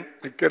கூறிக்கொள்கின்றேன்.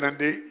 மிக்க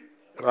நன்றி.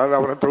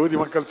 ராதாபுரம் தொகுதி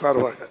மக்கள்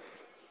சார்பாக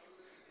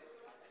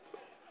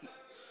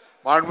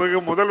மாண்புமிகு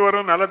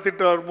முதல்வரும்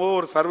நலத்திட்டம் வரும்போது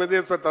ஒரு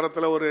சர்வதேச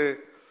தரத்தில் ஒரு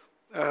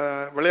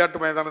விளையாட்டு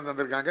மைதானம்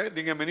தந்திருக்காங்க.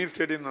 நீங்க மினி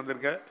ஸ்டேடியம்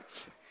தந்திருக்க,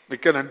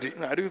 மிக்க நன்றி.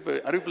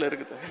 அறிவிப்புல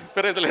இருக்குது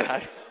பேரவைத்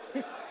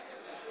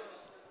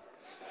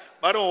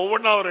வரும்,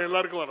 ஒவ்வொன்றா வரும்,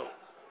 எல்லாருக்கும் வரும்.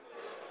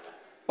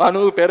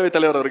 மாண்பு பேரவைத்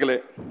தலைவர் அவர்களே,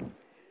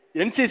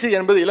 என்சிசி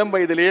என்பது இளம்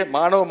வயதிலேயே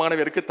மாணவ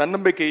மாணவியருக்கு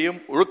தன்னம்பிக்கையும்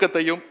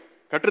ஒழுக்கத்தையும்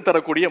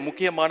கற்றுத்தரக்கூடிய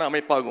முக்கியமான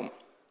அமைப்பாகும்.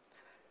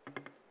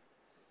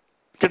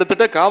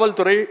 கிட்டத்தட்ட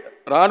காவல்துறை,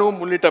 இராணுவம்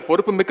உள்ளிட்ட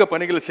பொறுப்புமிக்க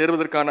பணிகளில்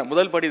சேர்வதற்கான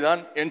முதல்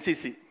படிதான்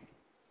என்சிசி.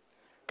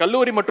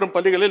 கல்லூரி மற்றும்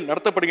பள்ளிகளில்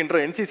நடத்தப்படுகின்ற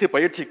என்சிசி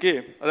பயிற்சிக்கு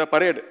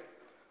பரேடு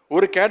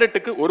ஒரு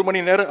கேடட்டுக்கு 1 மணி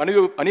நேர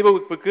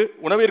அணிவகுப்புக்கு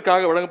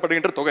உணவிற்காக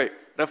வழங்கப்படுகின்ற தொகை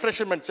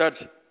ரெஃப்ரெஷ்மெண்ட்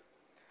சார்ஜ்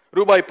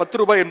ரூபாய்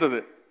 10 இருந்தது.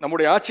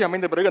 நம்முடைய ஆட்சி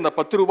அமைந்த பிறகு அந்த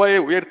 10 ரூபாயை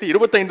உயர்த்தி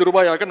 25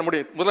 ரூபாயாக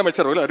நம்முடைய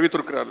முதலமைச்சர் அவர்கள்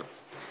அறிவித்திருக்கிறார்கள்.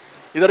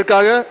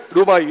 இதற்காக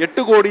ரூபாய்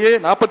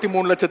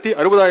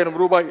 8,43,60,000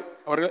 ரூபாய்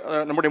அவர்கள்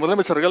நம்முடைய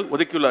முதலமைச்சர்கள்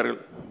ஒதுக்கியுள்ளார்கள்.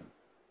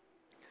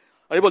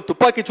 அதேபோல்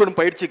துப்பாக்கி சூடும்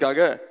பயிற்சிக்காக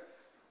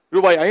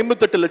ரூபாய்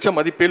 58 லட்சம்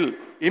மதிப்பில்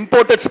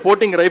இம்போர்ட்டட்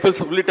ஸ்போர்ட்டிங்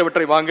ரைபிள்ஸ்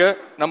உள்ளிட்டவற்றை வாங்க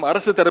நம்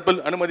அரசு தரப்பில்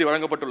அனுமதி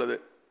வழங்கப்பட்டுள்ளது.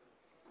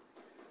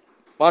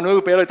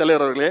 மாண்புமிகு பேரவைத்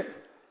தலைவர் அவர்களே,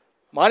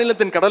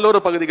 மாநிலத்தின் கடலோர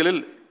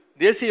பகுதிகளில்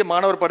தேசிய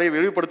மாணவர் படையை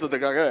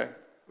விரிவுபடுத்துவதற்காக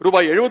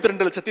ரூபாய்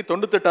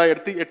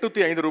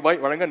 72,98,805 ரூபாய்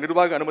வழங்க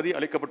நிர்வாக அனுமதி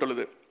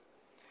அளிக்கப்பட்டுள்ளது.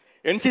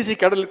 என்சிசி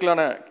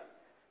கேடலுக்கான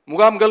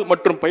முகாம்கள்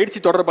மற்றும் பயிற்சி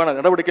தொடர்பான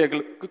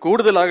நடவடிக்கைகளுக்கு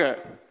கூடுதலாக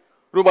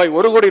ரூபாய்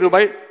 1 கோடி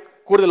ரூபாய்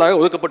கூடுதலாக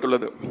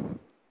ஒதுக்கப்பட்டுள்ளது.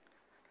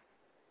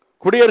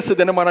 குடியரசு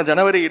தினமான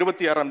ஜனவரி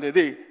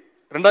 26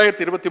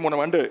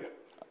 2023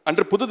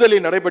 அன்று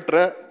புதுதில்லியில் நடைபெற்ற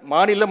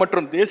மாநில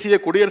மற்றும் தேசிய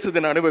குடியரசு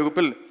தின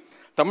அணிவகுப்பில்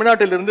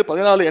தமிழ்நாட்டிலிருந்து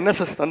 14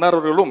 NSS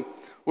தன்னார்வர்களும்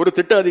ஒரு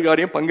திட்ட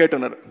அதிகாரியும்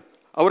பங்கேற்றனர்.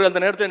 அவர் அந்த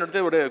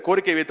நேரத்தில் ஒரு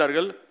கோரிக்கை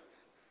வைத்தார்கள்.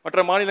 மற்ற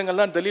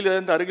மாநிலங்கள்லாம்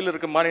டெல்லியிலிருந்து அருகில்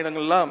இருக்கும்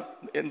மாநிலங்கள்லாம்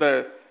இந்த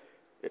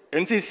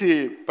என்சிசி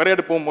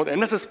பரேடு போகும்போது,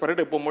 NSS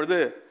பரேடு போகும்பொழுது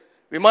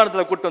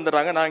விமானத்தில் கூப்பிட்டு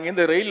வந்துடுறாங்க, நாங்கள்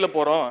இங்கேருந்து ரயிலில்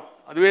போகிறோம்,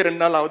 அதுவே 2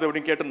 நாள் ஆகுது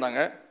அப்படின்னு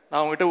கேட்டிருந்தாங்க. நான்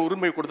அவங்ககிட்ட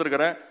உரிமை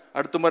கொடுத்துருக்கிறேன்.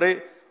 அடுத்த முறை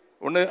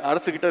ஒன்று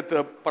அரசுக்கிட்ட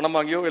பணம்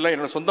வாங்கியோ இல்லை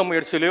என்னோட சொந்த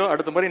முயற்சியிலையோ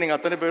அடுத்த முறை நீங்கள்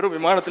அத்தனை பேரும்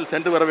விமானத்தில்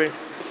சென்று வரவே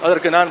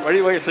அதற்கு நான்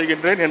வழிவகை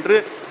செய்கின்றேன் என்று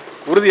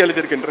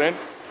உறுதியளித்திருக்கின்றேன்.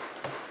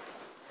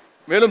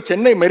 மேலும்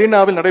சென்னை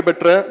மெரினாவில்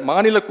நடைபெற்ற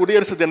மாநில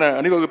குடியரசு தின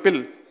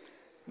அணிவகுப்பில்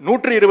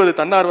 120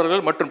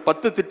 தன்னார்வலர்கள் மற்றும்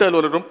 10 திட்ட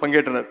அலுவலர்களும்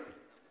பங்கேற்றனர்.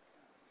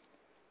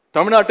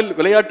 தமிழ்நாட்டில்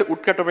விளையாட்டு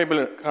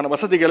உட்கட்டமைப்பிற்கான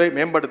வசதிகளை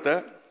மேம்படுத்த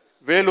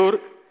வேலூர்,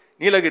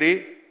 நீலகிரி,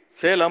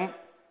 சேலம்,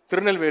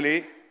 திருநெல்வேலி,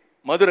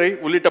 மதுரை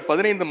உள்ளிட்ட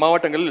 15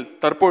 மாவட்டங்களில்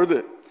தற்பொழுது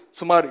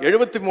சுமார்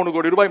 73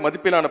 கோடி ரூபாய்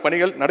மதிப்பிலான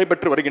பணிகள்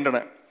நடைபெற்று வருகின்றன.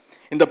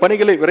 இந்த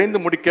பணிகளை விரைந்து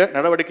முடிக்க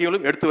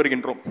நடவடிக்கைகளும் எடுத்து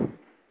வருகின்றோம்.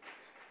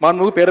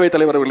 மாண்புமிகு பேரவைத்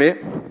தலைவர்களே,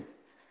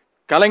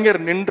 கலைஞர்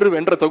நின்று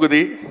வென்ற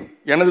தொகுதி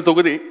எனது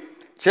தொகுதி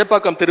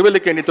சேப்பாக்கம்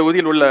திருவல்லிக்கேணி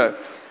தொகுதியில் உள்ள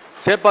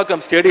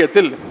சேப்பாக்கம்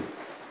ஸ்டேடியத்தில்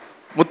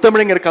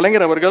முத்தமிழர்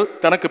கலைஞர் அவர்கள்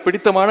தனக்கு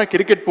பிடித்தமான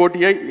கிரிக்கெட்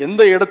போட்டியை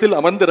எந்த இடத்தில்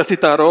அமர்ந்து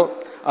ரசித்தாரோ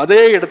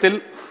அதே இடத்தில்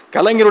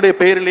கலைஞருடைய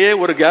பெயரிலேயே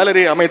ஒரு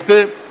கேலரி அமைத்து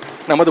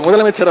நமது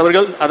முதலமைச்சர்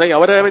அவர்கள் அதை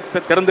அவரே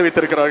திறந்து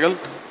வைத்திருக்கிறார்கள்.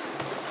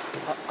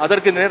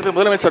 அதற்கு இந்த நேரத்தில்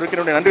முதலமைச்சருக்கு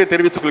என்னுடைய நன்றியை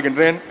தெரிவித்துக்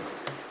கொள்கின்றேன்.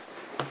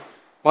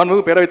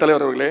 மாண்புமிகு பேரவைத்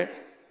தலைவர் அவர்களே,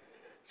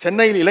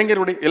 சென்னையில்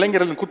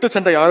இளைஞர்களின்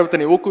குத்துச்சண்டை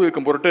ஆர்வத்தினை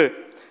ஊக்குவிக்கும் பொருட்டு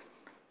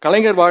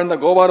கலைஞர் வாழ்ந்த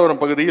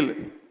கோபாலபுரம் பகுதியில்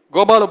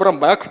கோபாலபுரம்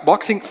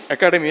பாக்ஸிங்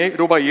அகாடமியை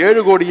ரூபாய்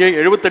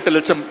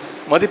 7,78,00,000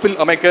 மதிப்பில்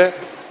அமைக்க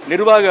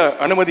நிர்வாக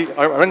அனுமதி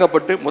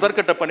வழங்கப்பட்டு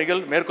முதற்கட்ட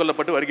பணிகள்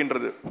மேற்கொள்ளப்பட்டு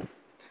வருகின்றது.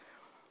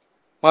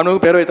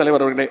 மாண்புமிகு பேரவைத்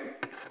தலைவர் அவர்களே,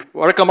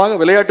 வழக்கமாக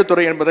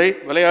விளையாட்டுத்துறை என்பதை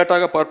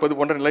விளையாட்டாக பார்ப்பது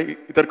போன்ற நிலை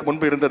இதற்கு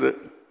முன்பு இருந்தது.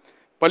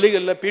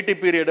 பள்ளிகளில் பிடி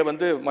பீரியடை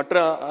மற்ற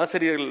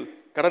ஆசிரியர்கள்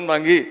கடன்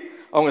வாங்கி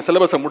அவங்க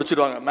சிலபஸை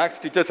முடிச்சிடுவாங்க,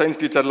 மேக்ஸ் டீச்சர்,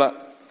 சயின்ஸ் டீச்சர்லாம்.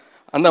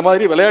 அந்த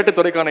மாதிரி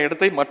விளையாட்டுத்துறைக்கான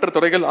இடத்தை மற்ற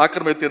துறைகள்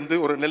ஆக்கிரமித்திருந்து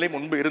ஒரு நிலை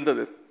முன்பு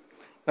இருந்தது.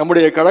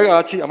 நம்முடைய கழக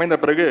ஆட்சி அமைந்த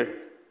பிறகு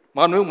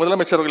மாண்புமிகு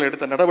முதலமைச்சர் அவர்கள்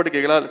எடுத்த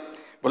நடவடிக்கைகளால்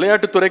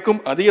விளையாட்டுத்துறைக்கும்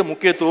அதிக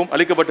முக்கியத்துவம்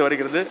அளிக்கப்பட்டு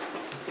வருகிறது.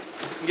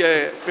 இங்கே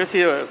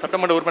பேசிய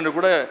சட்டமன்ற உறுப்பினர்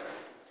கூட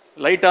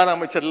லைட்டான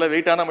அமைச்சர்ல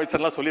வெயிட்டான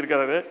அமைச்சர்லாம்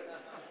சொல்லியிருக்கிறாரு.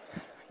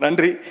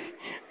 நன்றி.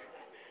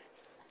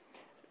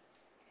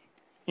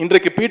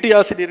 இன்றைக்கு பிடி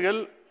ஆசிரியர்கள்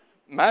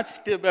மேத்ஸ்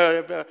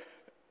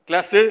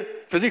கிளாஸு,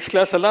 பிசிக்ஸ்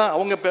கிளாஸ் எல்லாம்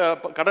அவங்க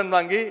கடன்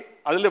வாங்கி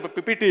அதில்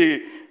பிபிடி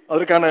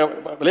அதற்கான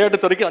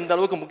விளையாட்டுத்துறைக்கு அந்த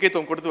அளவுக்கு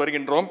முக்கியத்துவம் கொடுத்து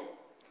வருகின்றோம்.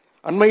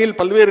 அண்மையில்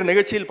பல்வேறு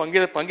நிகழ்ச்சியில்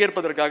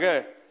பங்கேற்பதற்காக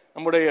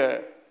நம்முடைய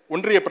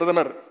ஒன்றிய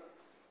பிரதமர்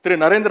திரு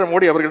நரேந்திர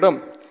மோடி அவர்களிடம்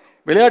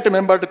விளையாட்டு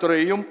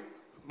மேம்பாட்டுத்துறையையும்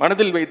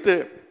மனதில் வைத்து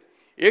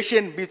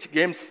ஏசியன் பீச்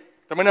கேம்ஸ்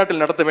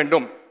தமிழ்நாட்டில் நடத்த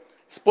வேண்டும்,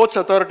 ஸ்போர்ட்ஸ்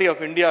அத்தாரிட்டி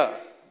ஆஃப் இந்தியா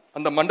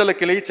அந்த மண்டல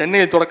கிளை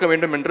சென்னையில் தொடக்க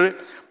வேண்டும் என்று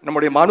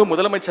நம்முடைய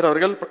முதலமைச்சர்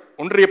அவர்கள்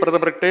ஒன்றிய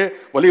பிரதமர்கிட்ட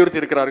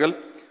வலியுறுத்தி இருக்கிறார்கள்.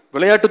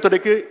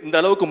 விளையாட்டுத்துறைக்கு இந்த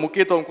அளவுக்கு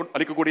முக்கியத்துவம்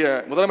அளிக்கக்கூடிய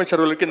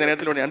முதலமைச்சர்களுக்கு இந்த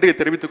நேரத்தில் நன்றியை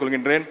தெரிவித்துக்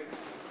கொள்கின்றேன்.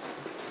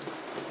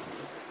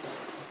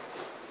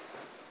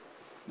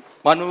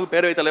 மாண்புமிகு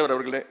பேரவைத் தலைவர்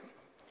அவர்களே,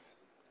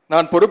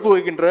 நான் பொறுப்பு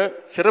வகிக்கின்ற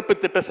சிறப்பு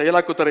திட்ட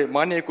செயலாக்குத்துறை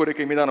மானிய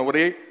கோரிக்கை மீதான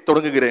உரையை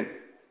தொடங்குகிறேன்.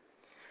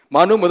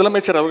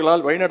 முதலமைச்சர்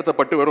அவர்களால்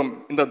வழிநடத்தப்பட்டு வரும்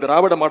இந்த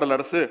திராவிட மாடல்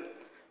அரசு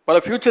பல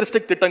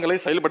ஃபியூச்சரிஸ்டிக் திட்டங்களை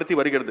செயல்படுத்தி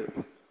வருகிறது.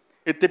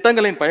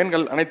 இத்திட்டங்களின்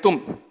பயன்கள் அனைத்தும்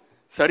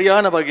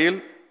சரியான வகையில்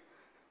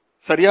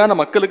சரியான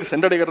மக்களுக்கு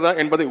சென்றடைகிறதா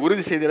என்பதை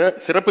உறுதி செய்த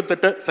சிறப்பு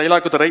திட்ட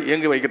செயலாக்குத்துறை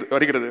இயங்கி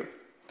வருகிறது.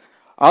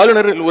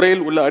 ஆளுநரின்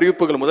உரையில் உள்ள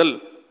அறிவிப்புகள் முதல்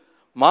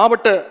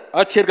மாவட்ட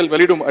ஆட்சியர்கள்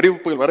வெளியிடும்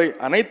அறிவிப்புகள் வரை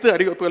அனைத்து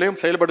அறிவிப்புகளையும்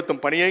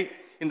செயல்படுத்தும் பணியை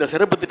இந்த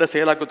சிறப்பு திட்ட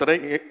செயலாக்குத்துறை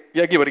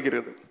இயக்கி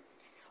வருகிறது.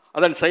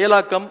 அதன்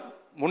செயலாக்கம்,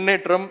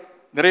 முன்னேற்றம்,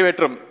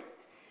 நிறைவேற்றம்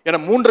என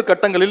 3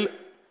 கட்டங்களில்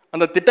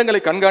அந்த திட்டங்களை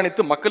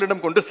கண்காணித்து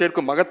மக்களிடம் கொண்டு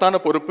சேர்க்கும் மகத்தான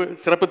பொறுப்பு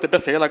சிறப்பு திட்ட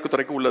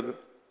செயலாக்குத்துறைக்கு உள்ளது.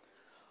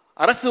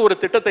 அரசு ஒரு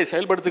திட்டத்தை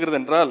செயல்படுத்துகிறது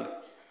என்றால்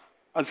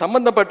அது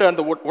சம்பந்தப்பட்ட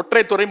அந்த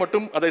ஒற்றை துறை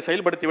மட்டும் அதை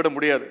செயல்படுத்திவிட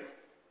முடியாது.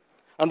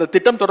 அந்த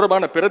திட்டம்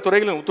தொடர்பான பிற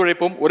துறைகளின்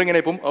ஒத்துழைப்பும்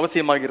ஒருங்கிணைப்பும்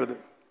அவசியமாகிறது.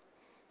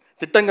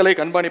 திட்டங்களை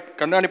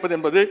கண்காணிப்பது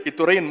என்பது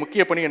இத்துறையின்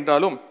முக்கிய பணி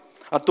என்றாலும்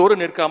அத்தோடு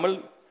நிற்காமல்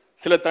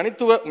சில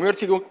தனித்துவ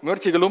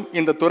முயற்சிகளும்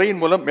இந்த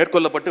துறையின் மூலம்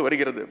மேற்கொள்ளப்பட்டு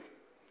வருகிறது.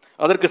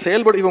 அதற்கு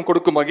செயல்வடிவம்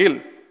கொடுக்கும் வகையில்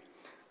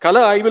கள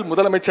ஆய்வில்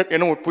முதலமைச்சர்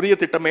எனும் ஒரு புதிய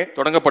திட்டமே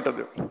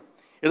தொடங்கப்பட்டது.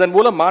 இதன்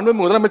மூலம்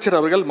மாண்புமிகு முதலமைச்சர்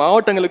அவர்கள்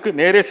மாவட்டங்களுக்கு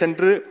நேரே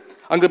சென்று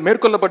அங்கு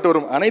மேற்கொள்ளப்பட்டு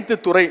வரும் அனைத்து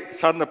துறை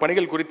சார்ந்த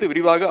பணிகள் குறித்து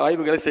விரிவாக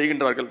ஆய்வுகளை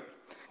செய்கின்றார்கள்.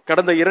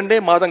 கடந்த 2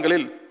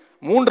 மாதங்களில்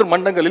 3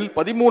 மண்டலங்களில்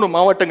 13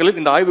 மாவட்டங்களில்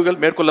இந்த ஆய்வுகள்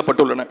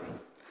மேற்கொள்ளப்பட்டுள்ளன.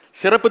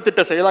 சிறப்பு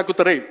திட்ட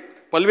செயலாக்குத்துறை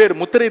பல்வேறு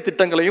முத்திரை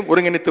திட்டங்களையும்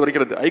ஒருங்கிணைத்து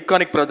வருகிறது.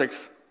 Iconic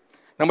projects.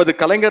 நமது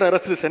கலைஞர்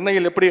அரசு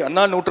சென்னையில் எப்படி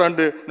அண்ணா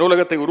நூற்றாண்டு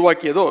நூலகத்தை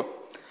உருவாக்கியதோ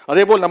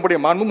அதேபோல் நம்முடைய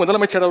மாண்புமிகு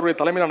முதலமைச்சர் அவருடைய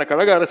தலைமையிலான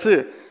கழக அரசு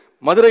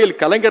மதுரையில்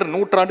கலைஞர்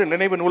நூற்றாண்டு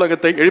நினைவு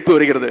நூலகத்தை எழுப்பி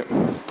வருகிறது.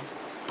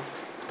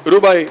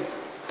 ரூபாய்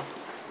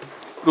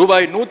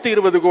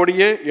 120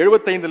 கோடியே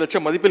 75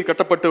 லட்சம் மதிப்பில்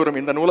கட்டப்பட்டு வரும்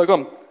இந்த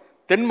நூலகம்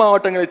தென்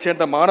மாவட்டங்களைச்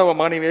சேர்ந்த மாணவ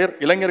மாணவியர்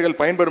இளைஞர்கள்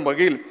பயன்பெறும்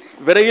வகையில்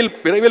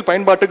விரைவில்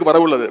பயன்பாட்டுக்கு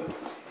வரவுள்ளது.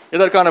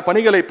 இதற்கான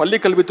பணிகளை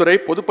பள்ளிக்கல்வித்துறை,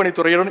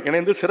 பொதுப்பணித்துறையுடன்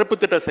இணைந்து சிறப்பு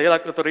திட்ட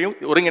செயலாக்கத்துறையும்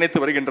ஒருங்கிணைத்து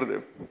வருகின்றது.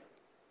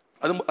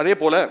 அதே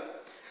போல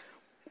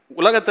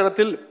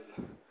உலகத்தரத்தில்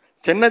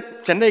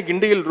சென்னை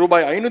கிண்டியில்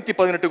ரூபாய்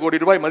 518 கோடி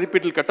ரூபாய்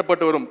மதிப்பீட்டில்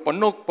கட்டப்பட்டு வரும்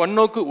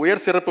பன்னோக்கு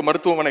உயர் சிறப்பு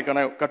மருத்துவமனைக்கான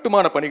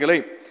கட்டுமான பணிகளை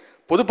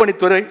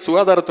பொதுப்பணித்துறை,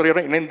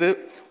 சுகாதாரத்துறையுடன் இணைந்து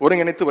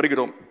ஒருங்கிணைத்து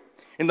வருகிறோம்.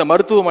 இந்த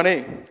மருத்துவமனை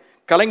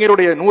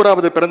கலைஞருடைய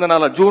 100வது பிறந்த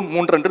நாள் ஜூன்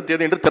 3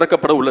 தேதியன்று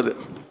திறக்கப்பட உள்ளது.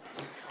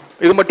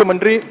 இது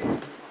மட்டுமன்றி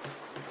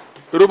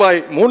ரூபாய்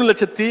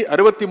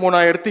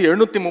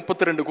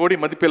 3,63,732 கோடி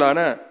மதிப்பிலான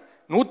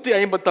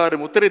 156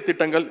 முத்திரை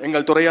திட்டங்கள்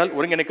எங்கள் துறையால்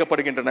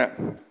ஒருங்கிணைக்கப்படுகின்றன.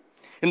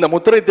 இந்த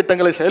முத்திரை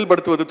திட்டங்களை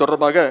செயல்படுத்துவது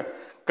தொடர்பாக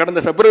கடந்த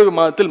பிப்ரவரி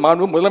மாதத்தில்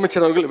மாண்புமிகு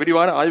முதலமைச்சர் அவர்கள்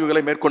விரிவான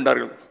ஆய்வுகளை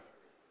மேற்கொண்டார்கள்.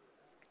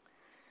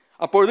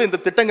 அப்பொழுது இந்த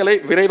திட்டங்களை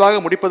விரைவாக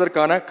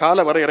முடிப்பதற்கான கால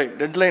வரையறை,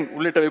 டெட்லைன்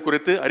உள்ளிட்டவை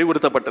குறித்து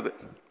அறிவுறுத்தப்பட்டது.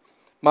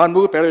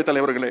 மாண்புமிகு பேரவைத்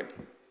தலைவர்களே,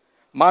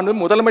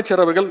 மாண்புமிகு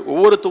முதலமைச்சர் அவர்கள்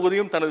ஒவ்வொரு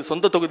தொகுதியும் தனது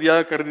சொந்த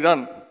தொகுதியாக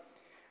கருதிதான்.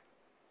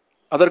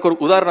 அதற்கு ஒரு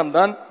உதாரணம்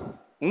தான்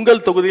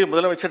உங்கள் தொகுதியில்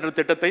முதலமைச்சர்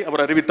திட்டத்தை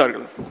அவர்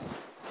அறிவித்தார்கள்.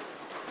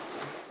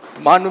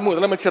 மாண்புமிகு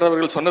முதலமைச்சர்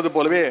அவர்கள் சொன்னது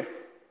போலவே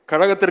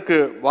கழகத்திற்கு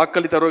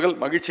வாக்களித்தவர்கள்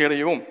மகிழ்ச்சி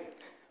அடையவும்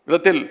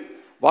விதத்தில்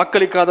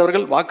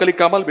வாக்களிக்காதவர்கள்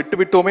வாக்களிக்காமல்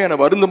விட்டுவிட்டோமே என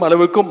வருந்தும்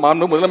அளவுக்கும்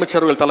மாண்புமிகு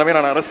முதலமைச்சர் அவர்கள்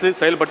தலைமையிலான அரசு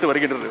செயல்பட்டு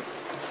வருகின்றது.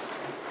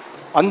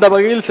 அந்த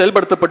வகையில்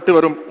செயல்படுத்தப்பட்டு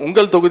வரும்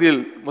உங்கள்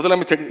தொகுதியில்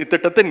முதலமைச்சர்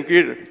இத்திட்டத்தின்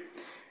கீழ்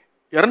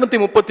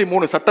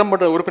 233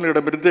 சட்டமன்ற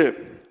உறுப்பினர்களிடமிருந்து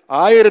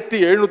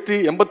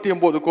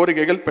 1789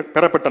 கோரிக்கைகள்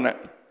பெறப்பட்டன.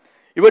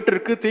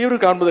 இவற்றிற்கு தீர்வு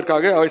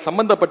காண்பதற்காக அவை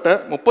சம்பந்தப்பட்ட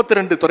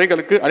 32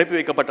 துறைகளுக்கு அனுப்பி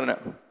வைக்கப்பட்டன.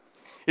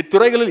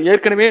 இத்துறைகளில்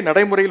ஏற்கனவே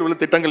நடைமுறையில் உள்ள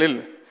திட்டங்களில்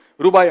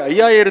ரூபாய்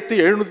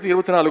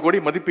 5724 கோடி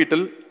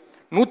மதிப்பீட்டில்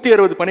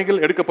 160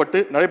 பணிகள் எடுக்கப்பட்டு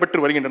நடைபெற்று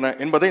வருகின்றன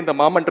என்பதை இந்த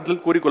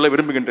மாமன்றத்தில் கூறிக்கொள்ள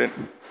விரும்புகின்றேன்.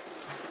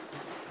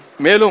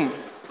 மேலும்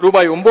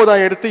ரூபாய்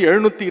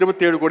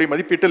 9,727 கோடி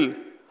மதிப்பீட்டில்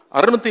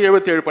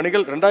 677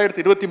 பணிகள்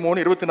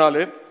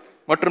 2023-24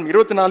 மற்றும்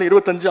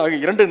 24-25 ஆகிய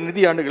 2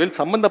 நிதியாண்டுகளில்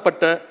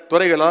சம்பந்தப்பட்ட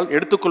துறைகளால்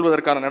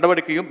எடுத்துக்கொள்வதற்கான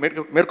நடவடிக்கையும்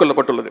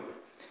மேற்கொள்ளப்பட்டுள்ளது.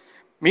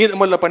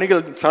 மீதமுள்ள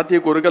பணிகள்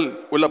சாத்தியக்கூறுகள்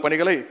உள்ள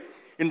பணிகளை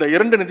இந்த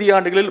 2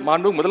 நிதியாண்டுகளில்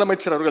மாண்பு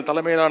முதலமைச்சர் அவர்கள்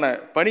தலைமையிலான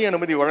பணி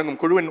அனுமதி வழங்கும்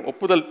குழுவின்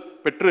ஒப்புதல்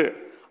பெற்று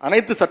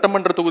அனைத்து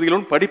சட்டமன்ற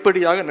தொகுதிகளிலும்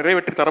படிப்படியாக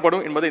நிறைவேற்றி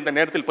தரப்படும் என்பதை இந்த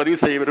நேரத்தில் பதிவு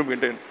செய்ய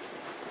விரும்புகின்றேன்.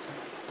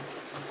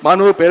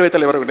 மாண்பு பேரவைத்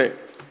தலைவர்களே,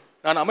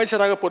 நான்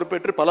அமைச்சராக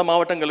பொறுப்பேற்று பல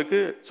மாவட்டங்களுக்கு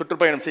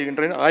சுற்றுப்பயணம்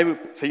செய்கின்றேன், ஆய்வு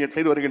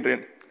செய்து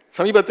வருகின்றேன்.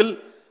 சமீபத்தில்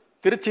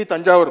திருச்சி,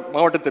 தஞ்சாவூர்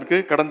மாவட்டத்திற்கு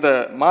கடந்த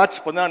மார்ச்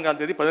 14ஆம்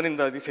தேதி 15ஆம்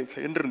தேதி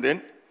சென்றிருந்தேன்.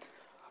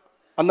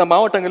 அந்த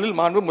மாவட்டங்களில்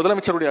மாண்பு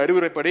முதலமைச்சருடைய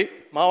அறிவுரைப்படி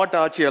மாவட்ட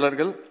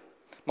ஆட்சியாளர்கள்,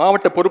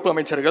 மாவட்ட பொறுப்பு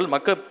அமைச்சர்கள்,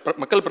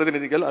 மக்கள்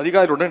பிரதிநிதிகள்,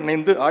 அதிகாரிகளுடன்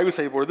இணைந்து ஆய்வு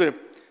செய்யும் பொழுது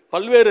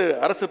பல்வேறு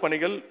அரசு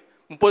பணிகள்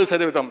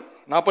 30%,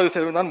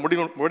 40% தான்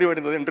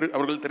முடிவடைந்தது என்று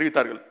அவர்கள்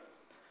தெரிவித்தார்கள்.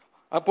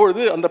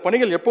 அப்பொழுது அந்த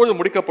பணிகள் எப்பொழுது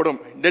முடிக்கப்படும்,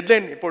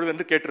 டெட்லைன் எப்பொழுது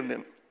என்று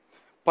கேட்டிருந்தேன்.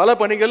 பல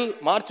பணிகள்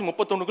மார்ச்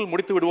 31க்குள்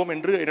முடித்து விடுவோம்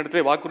என்று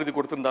என்னிடத்தில் வாக்குறுதி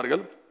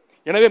கொடுத்திருந்தார்கள்.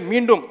 எனவே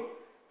மீண்டும்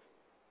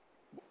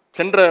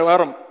சென்ற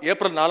வாரம்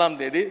ஏப்ரல் 4ஆம்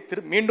தேதி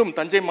மீண்டும்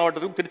தஞ்சை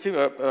மாவட்டத்திற்கும்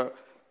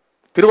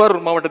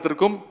திருவாரூர்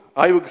மாவட்டத்திற்கும்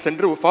ஆய்வுக்கு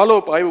சென்று ஃபாலோ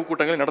அப் ஆய்வு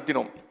கூட்டங்களை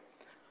நடத்தினோம்.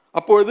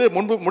 அப்பொழுது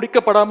முன்பு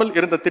முடிக்கப்படாமல்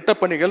இருந்த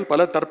திட்டப்பணிகள்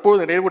பல தற்போது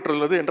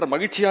நிறைவேற்றுள்ளது என்ற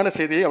மகிழ்ச்சியான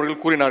செய்தியை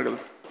அவர்கள் கூறினார்கள்.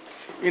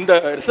 இந்த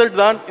ரிசல்ட்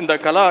தான் இந்த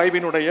கலா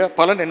ஆய்வினுடைய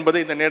பலன் என்பதை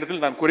இந்த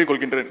நேரத்தில் நான்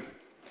கூறிக்கொள்கின்றேன்.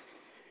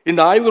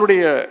 இந்த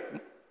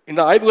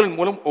ஆய்வுகளின்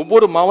மூலம்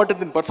ஒவ்வொரு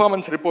மாவட்டத்தின்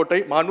பர்ஃபார்மன்ஸ் ரிப்போர்ட்டை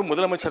மாண்பு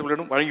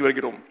முதலமைச்சர்களிடம் வழங்கி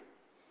வருகிறோம்.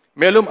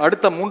 மேலும்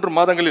அடுத்த 3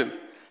 மாதங்களில்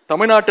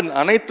தமிழ்நாட்டின்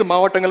அனைத்து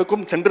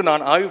மாவட்டங்களுக்கும் சென்று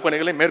நான் ஆய்வு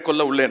பணிகளை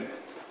மேற்கொள்ள உள்ளேன்.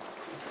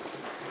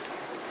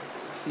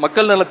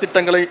 மக்கள்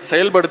நலத்திட்டங்களை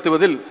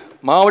செயல்படுத்துவதில்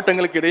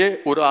மாவட்டங்களுக்கு இடையே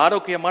ஒரு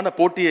ஆரோக்கியமான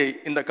போட்டியை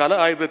இந்த கள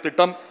ஆய்வு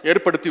திட்டம்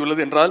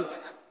ஏற்படுத்தியுள்ளது என்றால்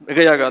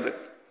மிகையாகாது.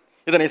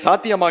 இதனை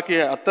சாத்தியமாக்கிய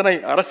அத்தனை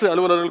அரசு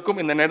அலுவலர்களுக்கும்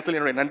இந்த நேரத்தில்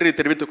என்னுடைய நன்றியை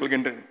தெரிவித்துக்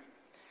கொள்கின்றேன்.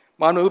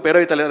 மாண்புமிகு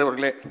பேரவைத் தலைவர்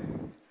அவர்களே,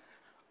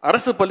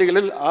 அரசு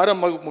பள்ளிகளில்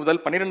 6ஆம் வகுப்பு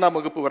முதல் 12ஆம்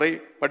வகுப்பு வரை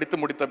படித்து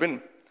முடித்த பின்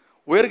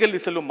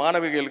உயர்கல்வி செல்லும்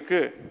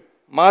மாணவிகளுக்கு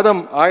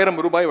மாதம்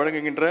 1000 ரூபாய்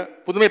வழங்குகின்ற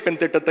புதுமை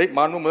பெண் திட்டத்தை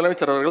மாண்பு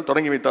முதலமைச்சர் அவர்கள்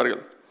தொடங்கி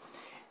வைத்தார்கள்.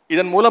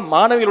 இதன் மூலம்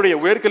மாணவிகளுடைய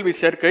உயர்கல்வி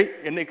சேர்க்கை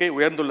எண்ணிக்கை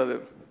உயர்ந்துள்ளது.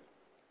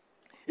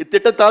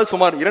 இத்திட்டத்தால்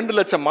சுமார் 2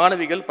 லட்சம்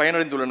மாணவிகள்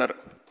பயனடைந்துள்ளனர்.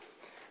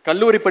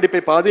 கல்லூரி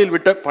படிப்பை பாதியில்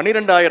விட்ட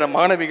 12,000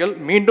 மாணவிகள்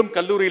மீண்டும்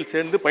கல்லூரியில்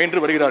சேர்ந்து பயின்று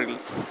வருகிறார்கள்.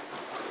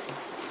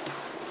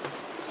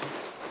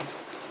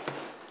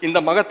 இந்த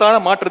மகத்தான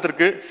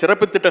மாற்றத்திற்கு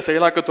சிறப்பு திட்ட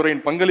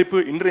செயலாக்கத்துறையின் பங்களிப்பு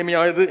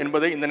இன்றியமையாதது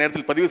என்பதை இந்த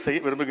நேரத்தில் பதிவு செய்ய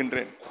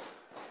விரும்புகின்றேன்.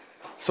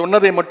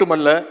 சொன்னதை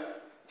மட்டுமல்ல,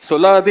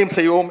 சொல்லாதையும்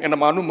செய்வோம் என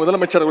மாண்பு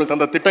முதலமைச்சர் அவர்கள்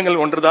தந்த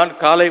திட்டங்கள் ஒன்றுதான்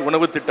காலை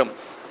உணவு திட்டம்.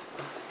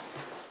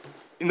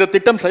 இந்த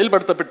திட்டம்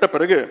செயல்படுத்தப்பட்ட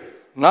பிறகு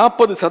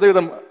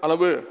 40%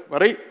 அளவு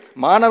வரை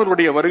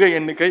மாணவர்களுடைய வருகை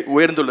எண்ணிக்கை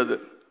உயர்ந்துள்ளது.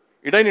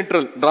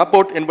 இடைநிற்றல் டிராப்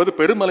அவுட் என்பது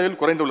பெருமளவில்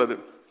குறைந்துள்ளது.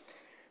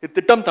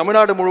 இத்திட்டம்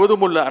தமிழ்நாடு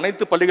முழுவதும் உள்ள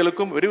அனைத்து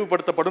பள்ளிகளுக்கும்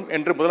விரிவுபடுத்தப்படும்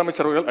என்று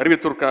முதலமைச்சர் அவர்கள்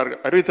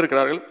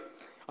அறிவித்திருக்கிறார்கள்.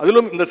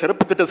 அதிலும் இந்த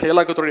சிறப்பு திட்ட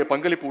செயலாக்கத்துடைய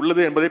பங்களிப்பு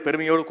உள்ளது என்பதை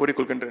பெருமையோடு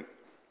கூறிக்கொள்கின்றேன்.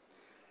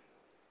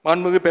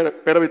 மாண்புமிகு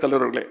பேரவைத்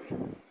தலைவர்களே,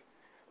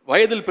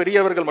 வயதில்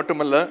பெரியவர்கள்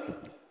மட்டுமல்ல,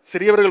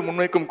 சிறியவர்கள்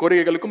முன்வைக்கும்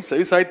கோரிக்கைகளுக்கும்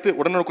செவிசாய்த்து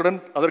உடனுக்குடன்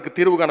அதற்கு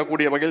தீர்வு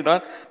காணக்கூடிய வகையில்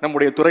தான்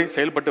நம்முடைய துறை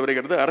செயல்பட்டு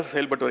வருகிறது, அரசு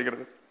செயல்பட்டு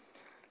வருகிறது.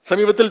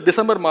 சமீபத்தில்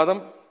டிசம்பர்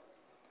மாதம்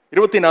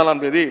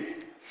 24ஆம் தேதி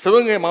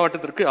சிவகங்கை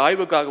மாவட்டத்திற்கு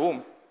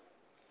ஆய்வுக்காகவும்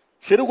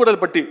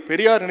சிறுகுடல்பட்டி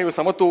பெரியார் நினைவு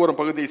சமத்துவபுரம்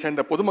பகுதியை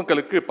சேர்ந்த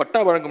பொதுமக்களுக்கு பட்டா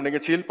வழங்கும்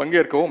நிகழ்ச்சியில்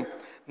பங்கேற்கவும்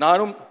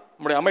நானும்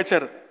நம்முடைய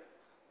அமைச்சர்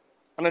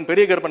அண்ணன்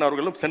பெரியகருப்பன்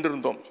அவர்களும்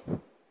சென்றிருந்தோம்.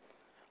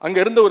 அங்க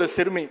இருந்த ஒரு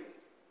சிறுமி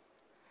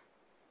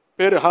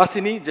பேரு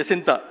ஹாசினி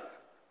ஜெசிந்தா,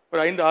 ஒரு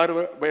 5-6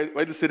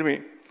 வயது சிறுமி,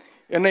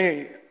 என்னை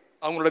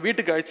அவங்களோட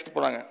வீட்டுக்கு அழைச்சிட்டு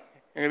போனாங்க.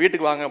 எங்கள்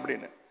வீட்டுக்கு வாங்க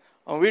அப்படின்னு.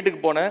 அவங்க வீட்டுக்கு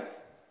போனேன்.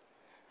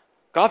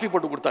 காஃபி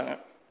போட்டு கொடுத்தாங்க.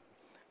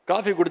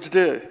 காஃபி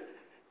குடிச்சிட்டு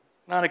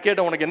நான்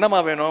கேட்டேன், உனக்கு என்னம்மா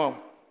வேணும்,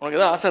 உனக்கு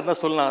எதாவது ஆசை இருந்தால்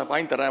சொல்லு, நான்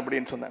வாங்கி தரேன்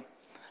அப்படின்னு சொன்னேன்.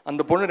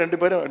 அந்த பொண்ணு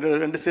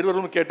 2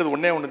 சிறுவர்களும் கேட்டது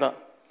ஒன்று தான்,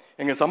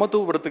 எங்கள்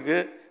சமத்துவபுரத்துக்கு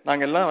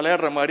நாங்கள் எல்லாம்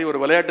விளையாடுற மாதிரி ஒரு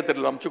விளையாட்டு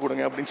திடல் அமைச்சு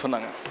கொடுங்க அப்படின்னு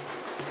சொன்னாங்க.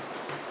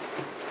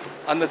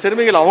 அந்த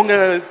சிறுமிகள் அவங்க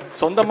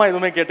சொந்தமாக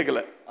எதுவுமே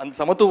கேட்டுக்கல, அந்த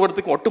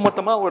சமத்துவபுரத்துக்கு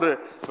ஒட்டுமொத்தமாக ஒரு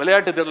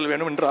விளையாட்டு திடல்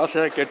வேணும் என்று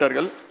ஆசையாக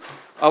கேட்டார்கள்.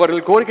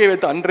 அவர்கள் கோரிக்கை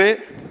வைத்த அன்றே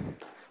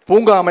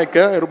பூங்கா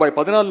அமைக்க ரூபாய்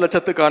 14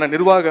 லட்சத்துக்கான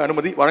நிர்வாக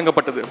அனுமதி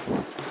வழங்கப்பட்டது.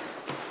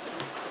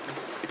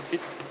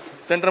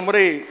 சென்ற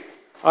முறை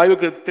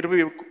ஆய்வுக்கு திரும்பி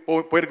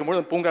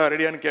போயிருக்கும்போது பூங்கா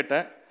ரெடியான்னு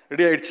கேட்டேன்.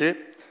 ரெடி ஆயிடுச்சு.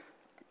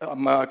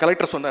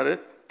 கலெக்டர் சொன்னார்,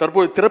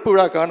 தற்போது திறப்பு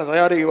விழாக்கான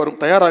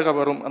தயாராக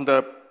வரும் அந்த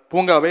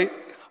பூங்காவை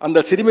அந்த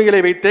சிறுமிகளை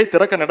வைத்தே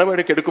திறக்க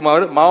நடவடிக்கை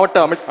எடுக்குமாறு மாவட்ட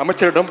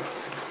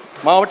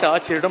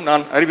ஆட்சியரிடம்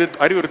நான்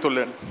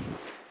அறிவுறுத்துள்ளேன்.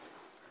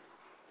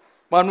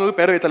 மாண்புமிகு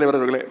பேரவைத் தலைவர்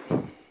அவர்களே,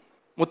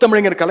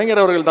 முத்தமிழர்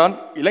கலைஞர் அவர்கள்தான்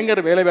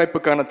இளைஞர்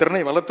வேலைவாய்ப்புக்கான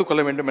திறனை வளர்த்துக்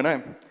கொள்ள வேண்டும் என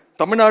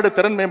தமிழ்நாடு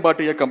திறன்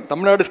மேம்பாட்டு இயக்கம்,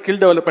 தமிழ்நாடு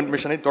ஸ்கில் டெவலப்மெண்ட்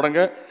மிஷனை தொடங்க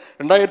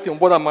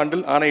 2009ஆம்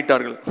ஆண்டில்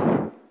ஆணையிட்டார்கள்.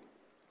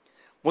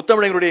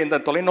 முத்தமிழர்களுடைய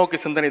இந்த தொலைநோக்கு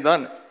சிந்தனை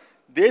தான்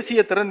தேசிய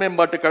திறன்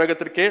மேம்பாட்டு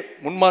கழகத்திற்கே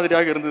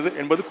முன்மாதிரியாக இருந்தது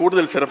என்பது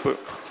கூடுதல் சிறப்பு.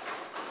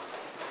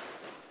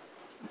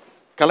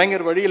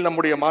 கலைஞர் வழியில்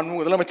நம்முடைய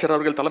முதலமைச்சர்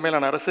அவர்கள்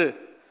தலைமையிலான அரசு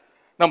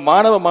நம்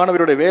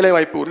மாணவருடைய வேலை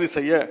வாய்ப்பு உறுதி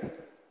செய்ய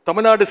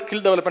தமிழ்நாடு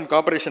ஸ்கில் டெவலப்மெண்ட்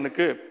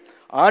கார்பரேஷனுக்கு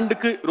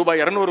ஆண்டுக்கு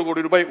ரூபாய் 200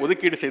 கோடி ரூபாய்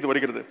ஒதுக்கீடு செய்து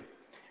வருகிறது.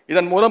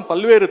 இதன் மூலம்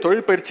பல்வேறு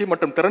தொழில் பயிற்சி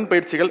மற்றும் திறன்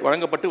பயிற்சிகள்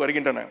வழங்கப்பட்டு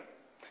வருகின்றன.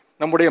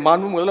 நம்முடைய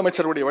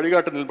முதலமைச்சருடைய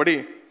வழிகாட்டுதல்படி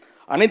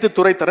அனைத்து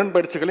துறை திறன்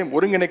பயிற்சிகளையும்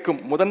ஒருங்கிணைக்கும்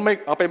முதன்மை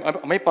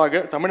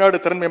அமைப்பாக தமிழ்நாடு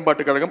திறன்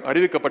மேம்பாட்டு கழகம்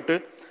அறிவிக்கப்பட்டு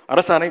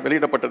அரசாணை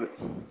வெளியிடப்பட்டது.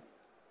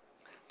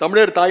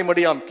 தமிழர்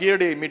தாய்மொழியாம்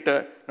கீழடியை மீட்ட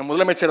நம்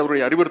முதலமைச்சர்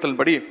அவருடைய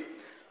அறிவுறுத்தலின்படி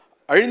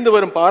அழிந்து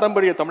வரும்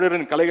பாரம்பரிய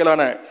தமிழரின்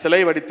கலைகளான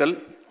சிலை வடித்தல்,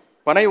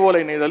 பனை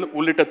ஓலை நெய்தல்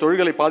உள்ளிட்ட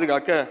தொழில்களை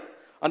பாதுகாக்க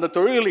அந்த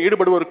தொழில்களில்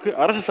ஈடுபடுவோருக்கு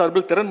அரசு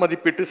சார்பில் திறன்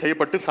மதிப்பீட்டு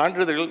செய்யப்பட்டு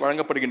சான்றிதழ்கள்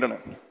வழங்கப்படுகின்றன.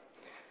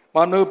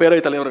 மாண்புமிகு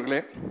பேரவைத் தலைவர்களே,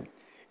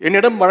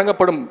 என்னிடம்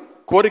வழங்கப்படும்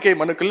கோரிக்கை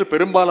மனுக்களில்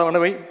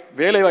பெரும்பாலானவை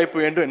வேலைவாய்ப்பு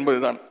வேண்டும்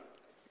என்பதுதான்.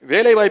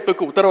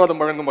 வேலைவாய்ப்புக்கு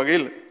உத்தரவாதம் வழங்கும்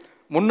வகையில்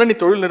முன்னணி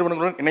தொழில்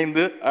நிறுவனங்களுடன்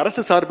இணைந்து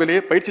அரசு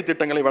சார்பிலேயே பயிற்சி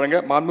திட்டங்களை வழங்க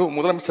மாண்புமிகு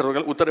முதலமைச்சர்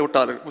அவர்கள்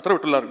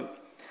உத்தரவிட்டுள்ளார்கள்.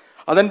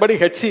 அதன்படி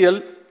HCL,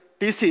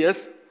 TCS,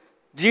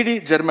 GD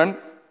ஜெர்மன்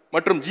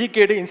மற்றும்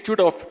GKD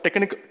institute of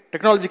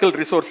technological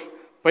resource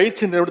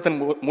பயிற்சி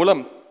நிறுவனத்தின்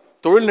மூலம்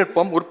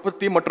தொழில்நுட்பம்,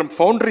 உற்பத்தி மற்றும்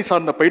ஃபவுண்டரி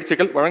சார்ந்த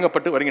பயிற்சிகள்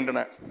வழங்கப்பட்டு வருகின்றன.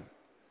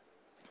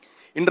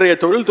 இன்றைய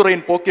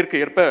தொழில்துறையின் போக்கிற்கு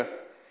ஏற்ப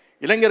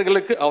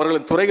இளைஞர்களுக்கு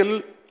அவர்களின்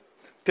துறைகளில்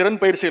திறன்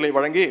பயிற்சிகளை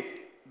வழங்கி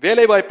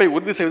வேலைவாய்ப்பை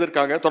உறுதி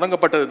செய்வதற்காக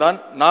தொடங்கப்பட்டதுதான்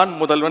நான்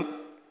முதல்வன்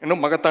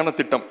என்னும் மகத்தான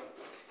திட்டம்.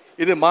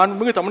 இது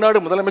மாண்புமிகு தமிழ்நாடு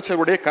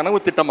முதலமைச்சருடைய கனவு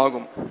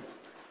திட்டமாகும்.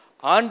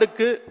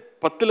 ஆண்டுக்கு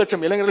 10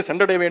 லட்சம் இளைஞர்கள்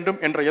சென்றடைய வேண்டும்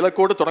என்ற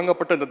இலக்கோடு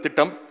தொடங்கப்பட்ட இந்த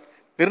திட்டம்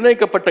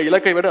நிர்ணயிக்கப்பட்ட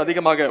இலக்கை விட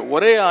அதிகமாக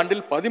ஒரே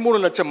ஆண்டில்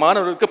 13 லட்சம்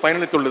மாணவர்களுக்கு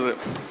பயனளித்துள்ளது.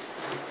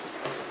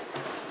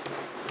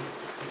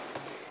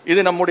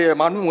 இது நம்முடைய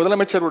மாண்புமிகு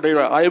முதலமைச்சருடைய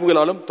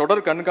ஆய்வுகளாலும்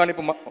தொடர்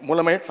கண்காணிப்பு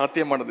மூலமே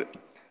சாத்தியமானது.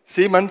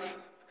 Siemens,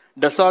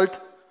 Dassault,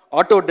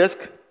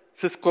 Autodesk,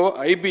 Cisco,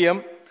 IBM,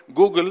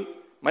 Google,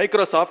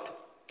 Microsoft,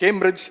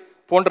 Cambridge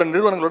போன்ற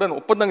நிறுவனங்களுடன்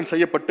ஒப்பந்தங்கள்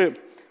செய்யப்பட்டு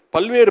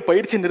பல்வேறு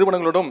பயிற்சி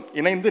நிறுவனங்களுடன்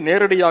இணைந்து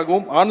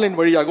நேரடியாகவும் ஆன்லைன்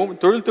வழியாகவும்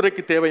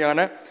தொழில்துறைக்கு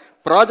தேவையான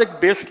ப்ராஜெக்ட்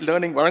பேஸ்ட்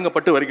லேர்னிங்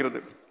வழங்கப்பட்டு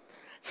வருகிறது.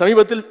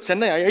 சமீபத்தில்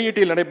சென்னை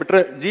IITயில்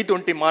நடைபெற்ற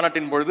G20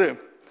 மாநாட்டின் பொழுது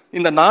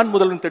இந்த நான்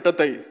முதல்வன்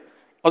திட்டத்தை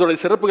அதோடைய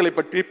சிறப்புகளை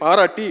பற்றி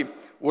பாராட்டி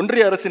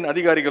ஒன்றிய அரசின்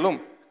அதிகாரிகளும்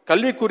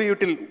கல்வி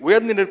குறியீட்டில்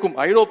உயர்ந்து நிற்கும்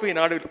ஐரோப்பிய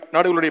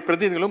நாடுகளுடைய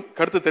பிரதிநிதிகளும்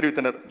கருத்து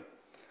தெரிவித்தனர்.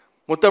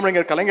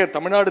 முத்தமிழர் கலைஞர்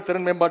தமிழ்நாடு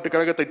திறன் மேம்பாட்டு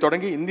கழகத்தை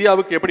தொடங்கி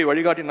இந்தியாவுக்கு எப்படி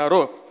வழிகாட்டினாரோ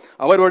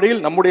அவர்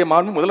வழியில் நம்முடைய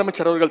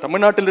முதலமைச்சர் அவர்கள்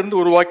தமிழ்நாட்டிலிருந்து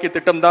உருவாக்கிய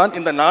திட்டம்தான்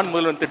இந்த நான்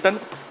முதல்வன் திட்டம்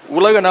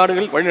உலக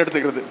நாடுகள்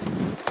வழிநடத்துகிறது.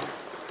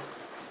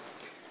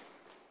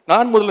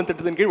 நான் முதல்வன்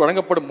திட்டத்தின் கீழ்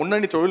வழங்கப்படும்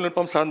முன்னணி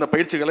தொழில்நுட்பம் சார்ந்த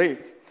பயிற்சிகளை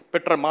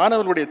பெற்ற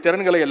மாணவர்களுடைய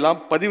திறன்களை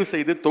எல்லாம் பதிவு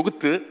செய்து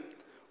தொகுத்து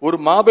ஒரு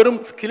மாபெரும்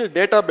ஸ்கில்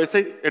டேட்டா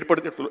பேஸை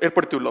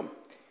ஏற்படுத்தியுள்ளோம்.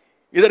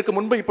 இதற்கு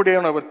முன்பு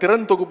இப்படியான ஒரு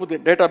திறன் தொகுப்பு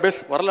டேட்டா பேஸ்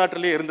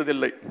வரலாற்றிலே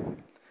இருந்ததில்லை.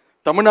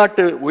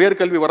 தமிழ்நாட்டு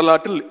உயர்கல்வி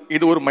வரலாற்றில்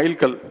இது ஒரு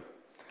மைல்கல்.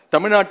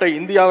 தமிழ்நாட்டை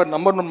இந்தியாவின்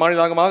நம்பர் 1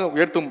 மாநிலமாக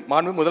உயர்த்தும்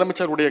மாண்புமிகு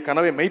முதலமைச்சருடைய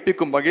கனவை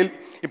மெய்ப்பிக்கும் வகையில்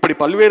இப்படி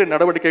பல்வேறு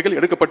நடவடிக்கைகள்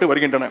எடுக்கப்பட்டு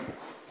வருகின்றன.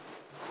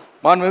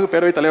 மாண்புமிகு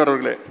பேரவைத் தலைவர்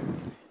அவர்களே,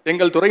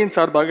 எங்கள் துறையின்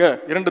சார்பாக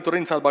 2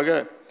 துறையின் சார்பாக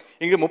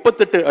இங்கு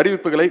 38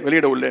 அறிவிப்புகளை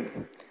வெளியிட உள்ளேன்.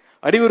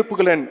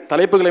 அறிவிப்புகளின்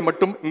தலைப்புகளை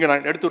மட்டும் இங்கு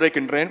நான்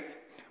எடுத்துரைக்கின்றேன்.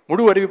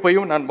 முழு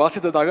அறிவிப்பையும் நான்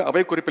வாசித்ததாக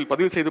அவை குறிப்பில்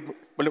பதிவு செய்து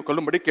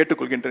கொள்ளும்படி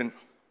கேட்டுக்கொள்கின்றேன்.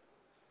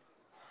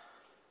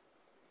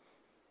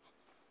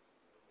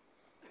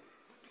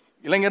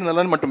 இளைஞர்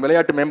நலன் மற்றும்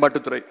விளையாட்டு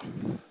மேம்பாட்டுத்துறை.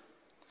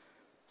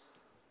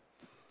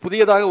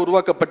 புதியதாக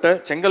உருவாக்கப்பட்ட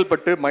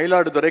செங்கல்பட்டு,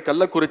 மயிலாடுதுறை,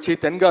 கள்ளக்குறிச்சி,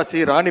 தென்காசி,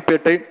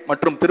 ராணிப்பேட்டை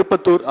மற்றும்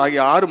திருப்பத்தூர்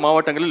ஆகிய 6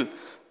 மாவட்டங்களில்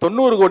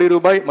 90 கோடி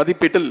ரூபாய்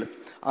மதிப்பீட்டில்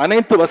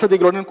அனைத்து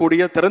வசதிகளுடன்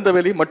கூடிய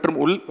திறந்தவெளி மற்றும்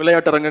உள்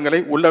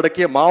விளையாட்டரங்கங்களை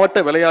உள்ளடக்கிய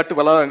மாவட்ட விளையாட்டு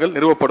வளாகங்கள்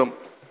நிறுவப்படும்.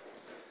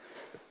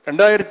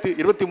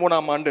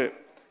 2023ஆம் ஆண்டு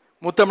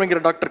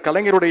முத்தமிழர் டாக்டர்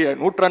கலைஞருடைய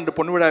 100ஆண்டு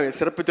பொன்விழாவை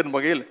சிறப்பித்திடும்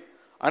வகையில்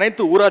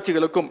அனைத்து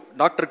ஊராட்சிகளுக்கும்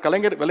டாக்டர்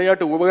கலைஞர்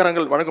விளையாட்டு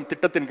உபகரணங்கள் வழங்கும்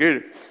திட்டத்தின் கீழ்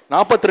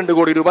 42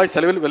 கோடி ரூபாய்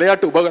செலவில்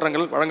விளையாட்டு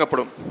உபகரணங்கள்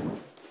வழங்கப்படும்.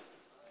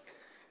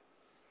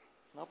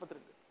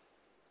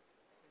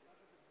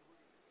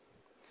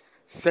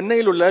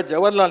 சென்னையில் உள்ள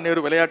ஜவஹர்லால்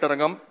நேரு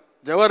விளையாட்டரங்கம்,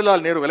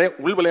 ஜவஹர்லால் நேரு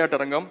உள்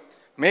விளையாட்டரங்கம்,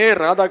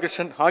 mayor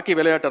Radhakrishnan hockey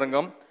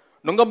விளையாட்டரங்கம்,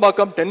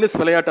 Nungambakkam tennis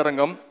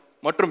விளையாட்டரங்கம்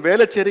மற்றும்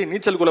வேளச்சேரி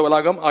நீச்சல் குள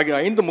வளாகம் ஆகிய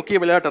 5 முக்கிய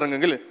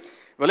விளையாட்டரங்கங்கள்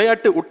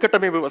விளையாட்டு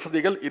உட்கட்டமைப்பு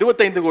வசதிகள்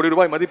 25 கோடி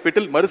ரூபாய்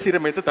மதிப்பீட்டில்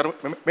மறுசீரமைத்து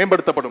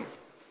மேம்படுத்தப்படும்.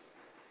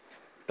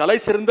 தலை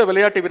சிறந்த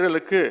விளையாட்டு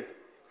வீரர்களுக்கு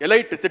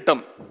எலைட்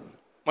திட்டம்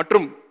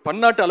மற்றும்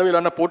பன்னாட்டு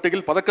அளவிலான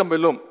போட்டியில் பதக்கம்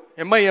வெல்லும்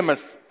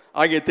MIMS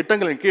ஆகிய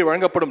திட்டங்களின் கீழ்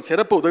வழங்கப்படும்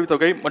சிறப்பு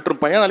உதவித்தொகை மற்றும்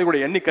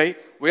பயனாளிகளுடைய எண்ணிக்கை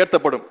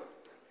உயர்த்தப்படும்.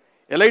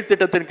 எலைட்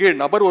திட்டத்தின் கீழ்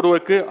நபர்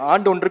ஒருவருக்கு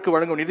ஆண்டு ஒன்றுக்கு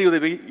வழங்கும்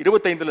நிதியுதவி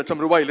 25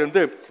 லட்சம்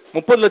ரூபாயிலிருந்து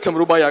 30 லட்சம்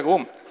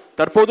ரூபாயாகவும்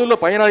தற்போதுள்ள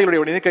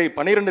பயனாளிகளுடைய எண்ணிக்கை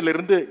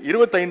 12லிருந்து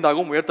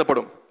 25ஆகவும்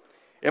உயர்த்தப்படும்.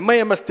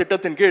 MIMS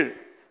திட்டத்தின் கீழ்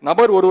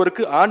நபர்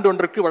ஒருவருக்கு ஆண்டு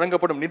ஒன்றுக்கு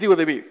வழங்கப்படும்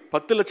நிதியுதவி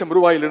 10 லட்சம்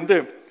ரூபாயிலிருந்து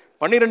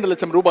 12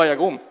 லட்சம்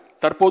ரூபாயாகவும்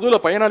தற்போதுள்ள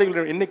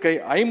பயனாளிகளின் எண்ணிக்கை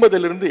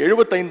 50லிருந்து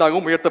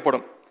 75ஆகவும்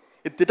உயர்த்தப்படும்.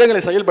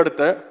 இத்திட்டங்களை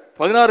செயல்படுத்த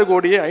 16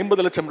 கோடியே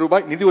 50 லட்சம்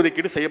ரூபாய் நிதி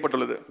ஒதுக்கீடு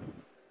செய்யப்பட்டுள்ளது.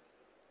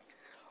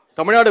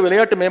 தமிழ்நாடு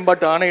விளையாட்டு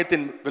மேம்பாட்டு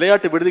ஆணையத்தின்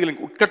விளையாட்டு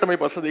விடுதிகளின்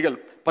உட்கட்டமைப்பு வசதிகள்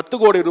 10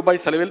 கோடி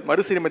ரூபாய் செலவில்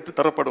மறுசீரமைத்து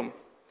தரப்படும்.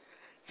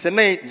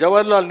 சென்னை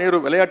ஜவஹர்லால் நேரு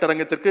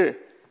விளையாட்டரங்கத்திற்கு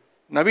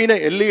நவீன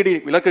LED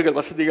விளக்குகள்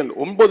வசதிகள்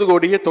 9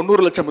 கோடியே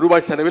 90 லட்சம்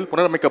ரூபாய் செலவில்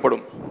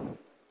புனரமைக்கப்படும்.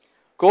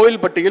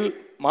 கோவில்பட்டியில்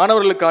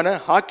மாணவர்களுக்கான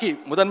ஹாக்கி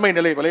முதன்மை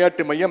நிலை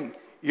விளையாட்டு மையம்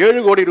 7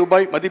 கோடி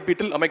ரூபாய்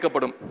மதிப்பீட்டில்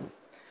அமைக்கப்படும்.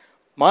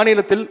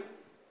 மாநிலத்தில்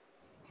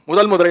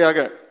முதல் முறையாக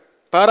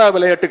பாரா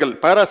விளையாட்டுகள்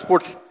பாரா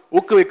ஸ்போர்ட்ஸ்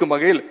ஊக்குவிக்கும்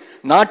வகையில்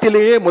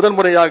நாட்டிலேயே முதல்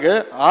முறையாக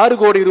 6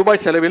 கோடி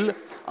ரூபாய் செலவில்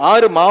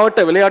 6 மாவட்ட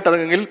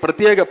விளையாட்டரங்கில்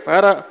பிரத்யேக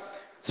பாரா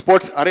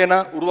ஸ்போர்ட்ஸ் அரேனா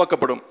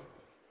உருவாக்கப்படும்.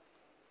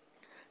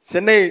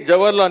 சென்னை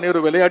ஜவஹர்லால் நேரு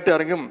விளையாட்டு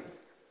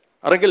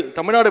அரங்கில்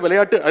தமிழ்நாடு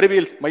விளையாட்டு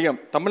அறிவியல் மையம்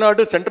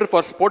Tamil Nadu centre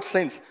for sports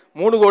science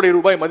 3 கோடி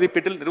ரூபாய்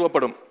மதிப்பீட்டில்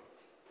நிறுவப்படும்.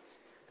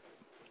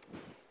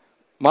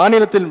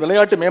 மாநிலத்தின்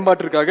விளையாட்டு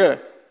மேம்பாட்டிற்காக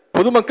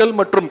பொதுமக்கள்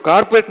மற்றும்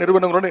கார்ப்பரேட்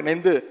நிறுவனங்களுடன்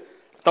இணைந்து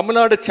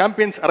தமிழ்நாடு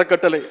சாம்பியன்ஸ்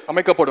அறக்கட்டளை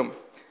அமைக்கப்படும்.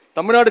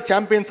 தமிழ்நாடு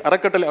சாம்பியன்ஸ்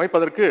அறக்கட்டளை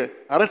அமைப்பதற்கு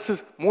அரசு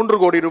 3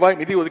 கோடி ரூபாய்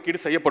நிதி ஒதுக்கீடு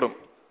செய்யப்படும்.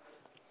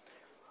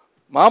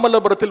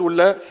 மாமல்லபுரத்தில் உள்ள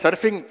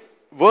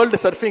வேர்ல்டு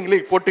சர்ஃபிங்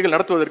லீக் போட்டிகள்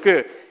நடத்துவதற்கு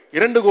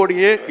 2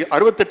 கோடியே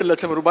 68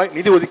 லட்சம் ரூபாய்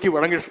நிதி ஒதுக்கி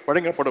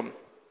வழங்கப்படும்.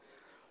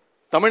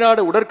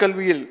 தமிழ்நாடு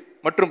உடற்கல்வியில்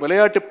மற்றும்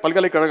விளையாட்டு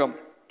பல்கலைக்கழகம்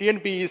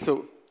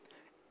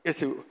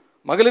TNPSU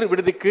மகளிர்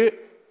விடுதிக்கு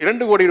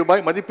 2 கோடி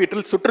ரூபாய்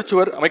மதிப்பீட்டில்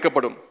சுற்றுச்சுவர்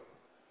அமைக்கப்படும்.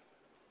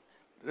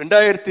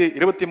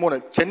 2023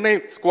 சென்னை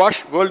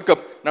ஸ்குவாஷ் வேர்ல்ட்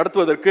கப்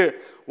நடத்துவதற்கு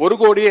 1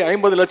 கோடியே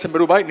 50 லட்சம்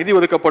ரூபாய் நிதி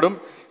ஒதுக்கப்படும்.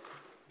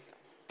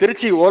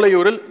 திருச்சி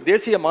ஓலையூரில்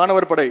தேசிய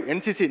மாணவர் படை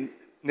NCC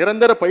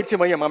நிரந்தர பயிற்சி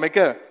மையம் அமைக்க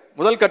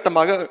முதல்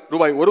கட்டமாக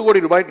ரூபாய் 1 கோடி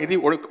ரூபாய் நிதி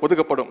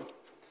ஒதுக்கப்படும்.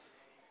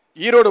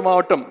 ஈரோடு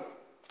மாவட்டம்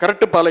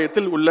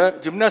கரட்டுப்பாளையத்தில் உள்ள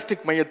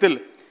ஜிம்னாஸ்டிக் மையத்தில்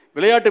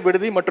விளையாட்டு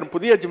விடுதி மற்றும்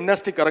புதிய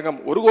ஜிம்னாஸ்டிக் அரங்கம்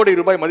 1 கோடி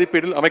ரூபாய்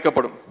மதிப்பீட்டில்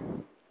அமைக்கப்படும்.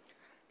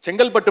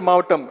 செங்கல்பட்டு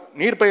மாவட்டம்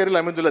நீர்பெயரில்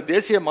அமைந்துள்ள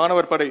தேசிய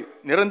மாணவர் படை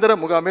நிரந்தர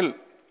முகாமில்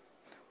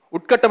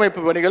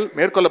உட்கட்டமைப்பு பணிகள்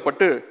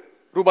மேற்கொள்ளப்பட்டு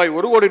ரூபாய்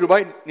 1 கோடி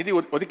ரூபாய் நிதி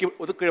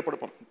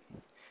ஒதுக்கப்படும்.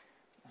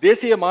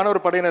 தேசிய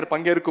மாணவர் படையினர்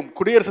பங்கேற்கும்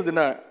குடியரசு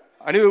தின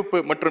அணிவகுப்பு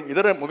மற்றும்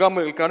இதர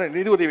முகாம்களுக்கான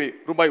நிதி உதவி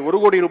ரூபாய்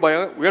 1 கோடி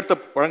ரூபாயாக உயர்த்த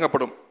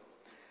வழங்கப்படும்.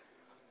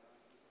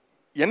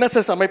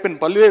 NSS அமைப்பின்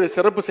பல்வேறு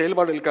சிறப்பு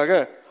செயல்பாடுகளுக்காக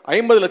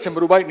 50 லட்சம்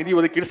ரூபாய் நிதி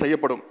ஒதுக்கீடு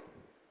செய்யப்படும்.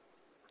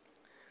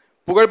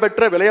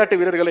 புகழ்பெற்ற விளையாட்டு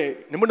வீரர்களை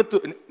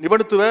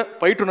நிபுணத்துவ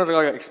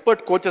பயிற்றுநர்களாக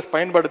எக்ஸ்பர்ட் கோச்சஸ்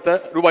பயன்படுத்த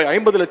ரூபாய்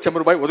 50 லட்சம்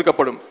ரூபாய்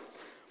ஒதுக்கப்படும்.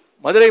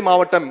 மதுரை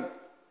மாவட்டம்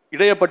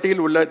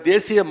இடையப்பட்டியில் உள்ள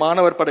தேசிய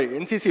மாணவர் படை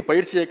NCC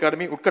பயிற்சி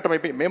அகாடமி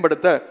உட்கட்டமைப்பை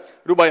மேம்படுத்த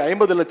ரூபாய்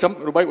 50 லட்சம்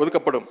ரூபாய்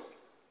ஒதுக்கப்படும்.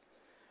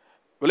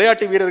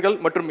 விளையாட்டு வீரர்கள்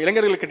மற்றும்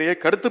இளைஞர்களுக்கிடையே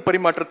கருத்து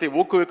பரிமாற்றத்தை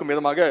ஊக்குவிக்கும்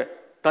விதமாக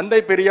தந்தை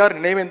பெரியார்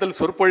நினைவேந்தல்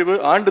சொற்பொழிவு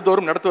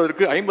ஆண்டுதோறும்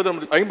நடத்துவதற்கு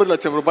 50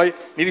 லட்சம் ரூபாய்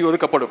நிதி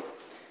ஒதுக்கப்படும்.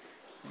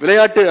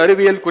 விளையாட்டு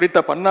அறிவியல் குறித்த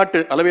பன்னாட்டு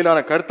அளவிலான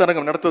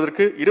கருத்தரங்கம்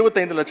நடத்துவதற்கு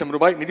 25 லட்சம்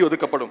ரூபாய் நிதி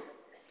ஒதுக்கப்படும்.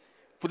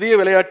 புதிய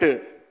விளையாட்டு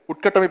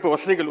உட்கட்டமைப்பு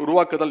வசதிகள்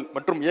உருவாக்குதல்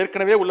மற்றும்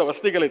ஏற்கனவே உள்ள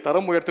வசதிகளை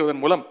தரம்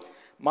உயர்த்துவதன் மூலம்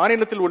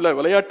மாநிலத்தில் உள்ள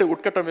விளையாட்டு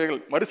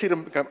உட்கட்டமைப்புகள்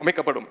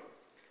மறுசீரமைக்கப்படும்.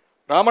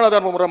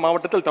 ராமநாதபுரம்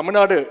மாவட்டத்தில்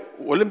Tamil Nadu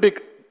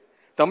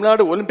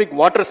Olympic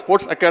water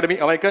sports academy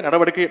அமைக்க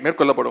நடவடிக்கை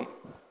மேற்கொள்ளப்படும்.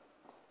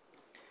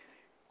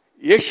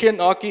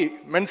 ஏசியன் ஹாக்கி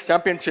மென்ஸ்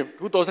சாம்பியன்ஷிப்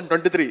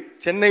 2023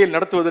 சென்னையில்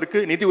நடத்துவதற்கு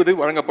நிதி உதவி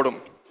வழங்கப்படும்.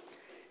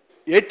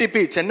 ATP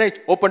சென்னை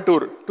ஓபன்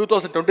டூர்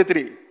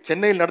 2023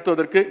 சென்னையில்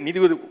நடத்துவதற்கு நிதி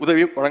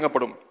உதவி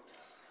வழங்கப்படும்.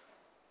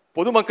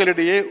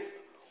 பொதுமக்களிடையே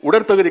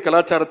உடற்தகுதி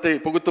கலாச்சாரத்தை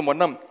புகுத்தும்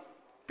வண்ணம்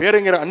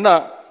பேரறிஞர் அண்ணா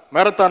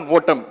மேரத்தான்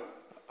ஓட்டம்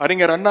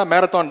அறிஞர் அண்ணா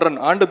மேரத்தான் ரன்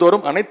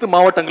ஆண்டுதோறும் அனைத்து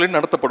மாவட்டங்களிலும்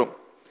நடத்தப்படும்.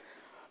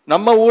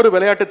 நம்ம ஊர்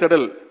விளையாட்டு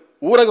திடல்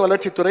ஊரக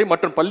வளர்ச்சித்துறை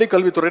மற்றும் பள்ளி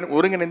கல்வித்துறையுடன்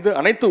ஒருங்கிணைந்து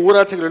அனைத்து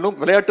ஊராட்சிகளிலும்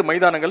விளையாட்டு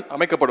மைதானங்கள்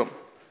அமைக்கப்படும்.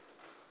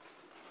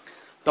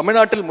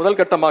 தமிழ்நாட்டில் முதல்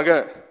கட்டமாக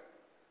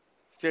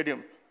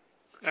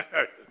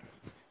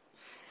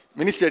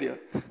மினி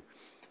ஸ்டேடியம்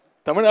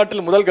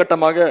தமிழ்நாட்டில் முதல்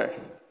கட்டமாக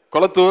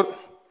கொளத்தூர்,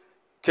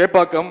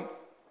 சேப்பாக்கம்,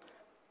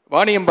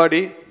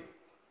 வாணியம்பாடி,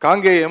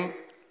 காங்கேயம்,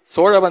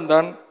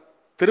 சோழவந்தான்,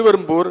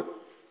 திருவெரும்பூர்,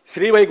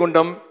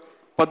 ஸ்ரீவைகுண்டம்,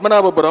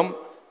 பத்மநாபபுரம்,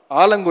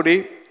 ஆலங்குடி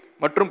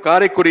மற்றும்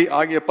காரைக்குடி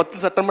ஆகிய 10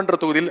 சட்டமன்ற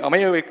தொகுதியில்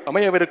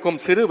அமையவிருக்கும்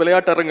சிறு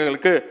விளையாட்டு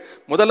அரங்குகளுக்கு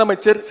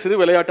முதலமைச்சர் சிறு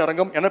விளையாட்டு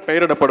அரங்கம் என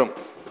பெயரிடப்படும்.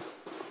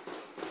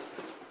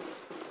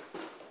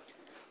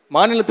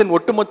 மாநிலத்தின்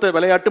ஒட்டுமொத்த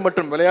விளையாட்டு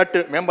மற்றும் விளையாட்டு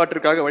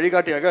மேம்பாட்டிற்காக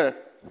வழிகாட்டியாக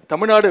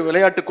தமிழ்நாடு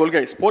விளையாட்டு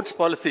கொள்கை ஸ்போர்ட்ஸ்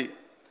பாலிசி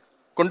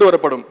கொண்டு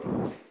வரப்படும்.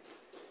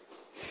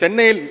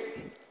 சென்னையில்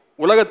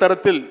உலக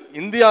தரத்தில்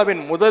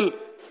இந்தியாவின் முதல்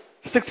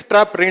 6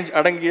 டிராப் ரேஞ்ச்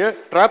அடங்கிய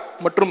டிராப்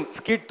மற்றும்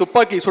ஸ்கீட்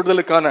துப்பாக்கி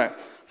சுடுதலுக்கான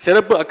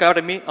சிறப்பு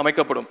அகாடமி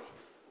அமைக்கப்படும்.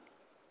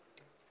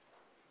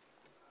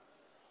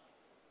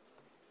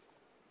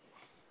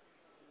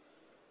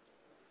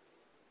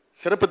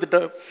 சிறப்பு திட்ட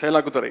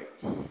செயலாக்குத்துறை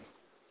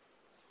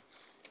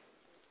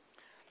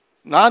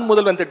நான்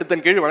முதல்வன்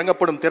திட்டத்தின் கீழ்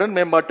வழங்கப்படும் திறன்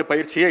மேம்பாட்டு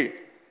பயிற்சியை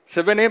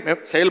செவ்வனே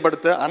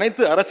செயல்படுத்த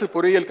அனைத்து அரசு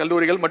பொறியியல்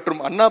கல்லூரிகள் மற்றும்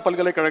அண்ணா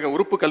பல்கலைக்கழக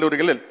உறுப்பு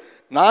கல்லூரிகளில்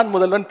நான்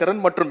முதல்வன்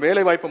திறன் மற்றும்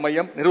வேலைவாய்ப்பு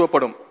மையம்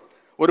நிறுவப்படும்.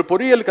 ஒரு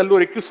பொறியியல்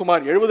கல்லூரிக்கு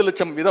சுமார் 70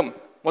 லட்சம் வீதம்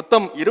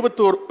மொத்தம்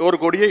 21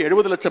 கோடியே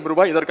 70 லட்சம்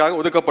ரூபாய் இதற்காக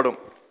ஒதுக்கப்படும்.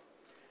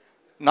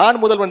 நான்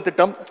முதல்வன்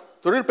திட்டம்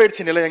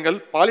தொழிற்பயிற்சி நிலையங்கள்,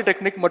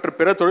 பாலிடெக்னிக் மற்றும்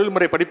பிற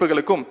தொழில்முறை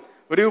படிப்புகளுக்கும்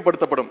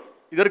விரிவுபடுத்தப்படும்.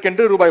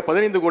 இதற்கென்று ரூபாய்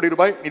 15 கோடி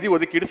நிதி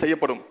ஒதுக்கீடு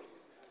செய்யப்படும்.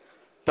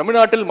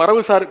 தமிழ்நாட்டில்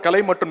மரபுசார்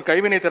கலை மற்றும்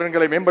கைவினை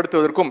திறன்களை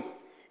மேம்படுத்துவதற்கும்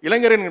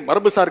இளைஞரின்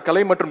மரபுசார்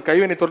கலை மற்றும்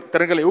கைவினை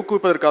திறன்களை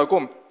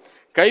ஊக்குவிப்பதற்காகவும்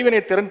கைவினை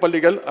திறன்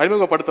பள்ளிகள்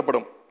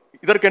அறிமுகப்படுத்தப்படும்.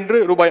 இதற்கென்று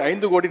ரூபாய்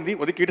 5 கோடி நிதி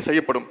ஒதுக்கீடு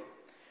செய்யப்படும்.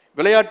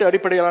 விளையாட்டு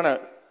அடிப்படையிலான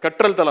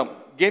கற்றல் தளம்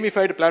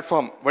கேமிஃபைடு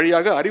பிளாட்ஃபார்ம்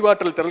வழியாக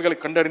அறிவாற்றல் திறன்களை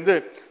கண்டறிந்து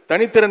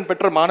தனித்திறன்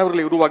பெற்ற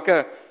மாணவர்களை உருவாக்க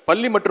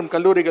பள்ளி மற்றும்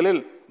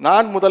கல்லூரிகளில்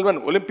நான் முதல்வன்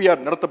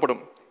ஒலிம்பியாட்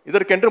நடத்தப்படும்.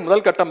 இதற்கென்று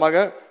முதல் கட்டமாக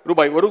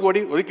ரூபாய் 1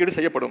 கோடி ஒதுக்கீடு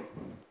செய்யப்படும்.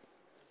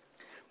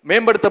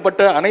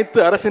 மேம்படுத்தப்பட்ட அனைத்து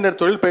அரசினர்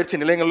தொழில் பயிற்சி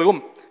நிலையங்களிலும்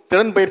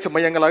திறன் பயிற்சி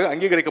மையங்களாக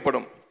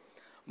அங்கீகரிக்கப்படும்.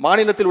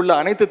 மாநிலத்தில் உள்ள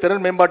அனைத்து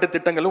திறன் மேம்பாட்டு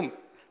திட்டங்களும்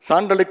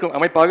சான்றளிக்கும்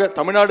அமைப்பாக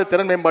தமிழ்நாடு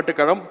திறன் மேம்பாட்டு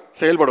கழகம்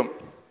செயல்படும்.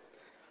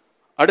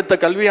 அடுத்த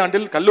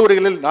கல்வியாண்டில்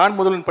கல்லூரிகளில் நான்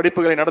முதல்வன்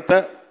படிப்புகளை நடத்த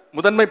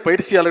முதன்மை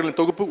பயிற்சியாளர்களின்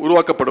தொகுப்பு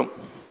உருவாக்கப்படும்.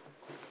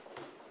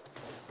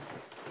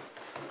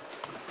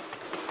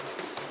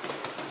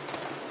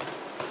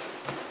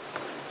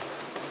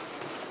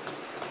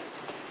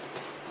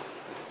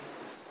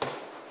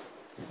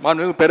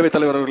 மாண்புமிகு பேரவைத்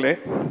தலைவர் அவர்களே,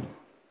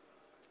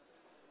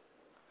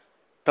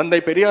 தந்தை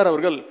பெரியார்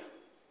அவர்கள்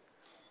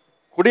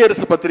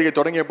குடியரசு பத்திரிகை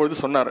தொடங்கிய பொழுது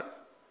சொன்னார்,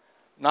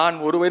 நான்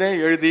ஒருவனே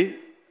எழுதி,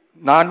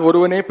 நான்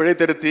ஒருவனே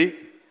பிழைத்திருத்தி,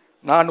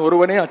 நான்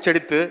ஒருவனே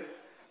அச்சடித்து,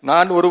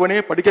 நான் ஒருவனே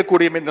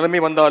படிக்கக்கூடிய நிலைமை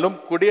வந்தாலும்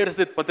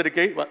குடியரசு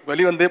பத்திரிகை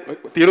வெளிவந்தே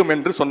தீரும்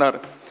என்று சொன்னார்.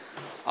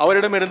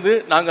 அவரிடமிருந்து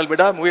நாங்கள்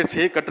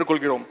விடாமுயற்சியை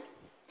கற்றுக்கொள்கிறோம்.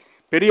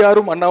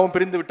 பெரியாரும் அண்ணாவும்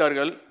பிரிந்து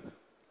விட்டார்கள்,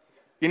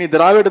 இனி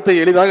திராவிடத்தை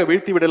எளிதாக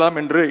வீழ்த்தி விடலாம்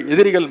என்று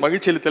எதிரிகள்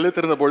மகிழ்ச்சியில்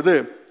தெளித்திருந்த பொழுது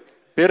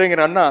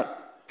பேரறிஞர் அண்ணா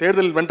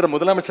தேர்தலில் வென்ற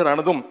முதலமைச்சர்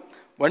ஆனதும்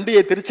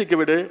வண்டியை திருச்சிக்கு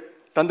விடு,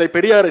 தந்தை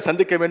பெரியாரை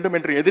சந்திக்க வேண்டும்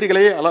என்று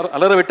எதிரிகளையே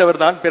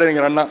அலறவிட்டவர் தான்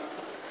பேரறிஞர் அண்ணா.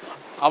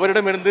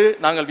 அவரிடமிருந்து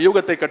நாங்கள்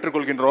வியூகத்தை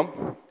கற்றுக்கொள்கின்றோம்.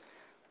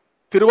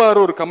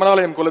 திருவாரூர்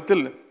கமலாலயம்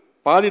குளத்தில்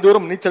பாதி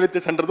தூரம் நீச்சலித்து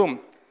சென்றதும்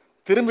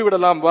திரும்பி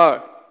விடலாம் வா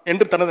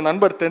என்று தனது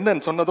நண்பர்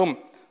தென்னன் சொன்னதும்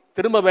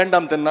திரும்ப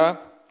வேண்டாம் தென்னா,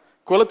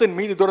 குளத்தின்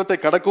மீதி தூரத்தை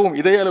கடக்கவும்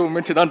இதே அளவு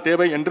முயற்சி தான்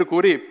தேவை என்று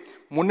கூறி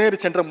முன்னேறி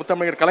சென்ற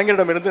முத்தமிழர்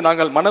கலைஞரிடமிருந்து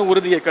நாங்கள் மன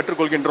உறுதியை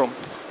கற்றுக்கொள்கின்றோம்.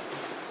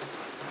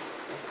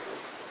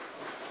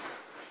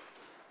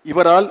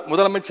 இவரால்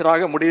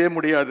முதலமைச்சராக முடியவே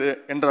முடியாது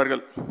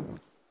என்றார்கள்.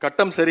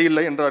 கட்டம்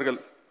சரியில்லை என்றார்கள்.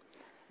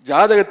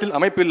 ஜாதகத்தில்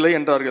அமைப்பில்லை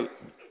என்றார்கள்.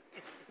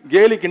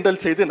 கேலி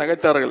கிண்டல் செய்து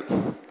நகைத்தார்கள்.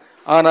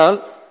 ஆனால்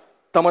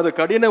தமது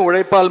கடின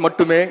உழைப்பால்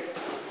மட்டுமே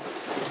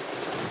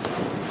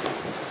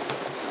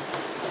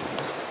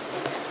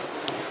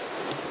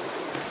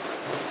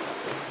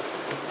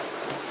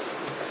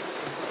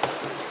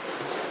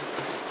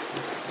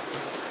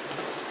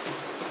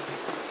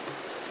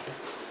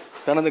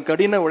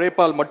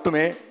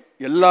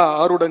எல்லா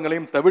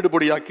ஆருடங்களையும்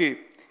தவிடுபொடியாக்கி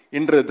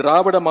இன்று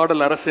திராவிட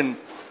மாடல் அரசின்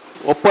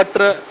ஒப்பற்ற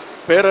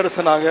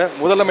பேரரசனாக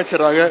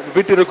முதலமைச்சராக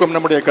வீட்டிருக்கும்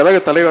நம்முடைய கழக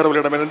தலைவர்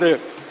அவர்களிடமிருந்து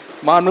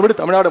மாண்புமிகு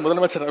தமிழ்நாடு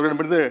முதலமைச்சர்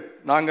அவர்களிடமிருந்து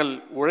நாங்கள்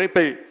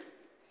உழைப்பை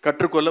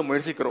கற்றுக்கொள்ள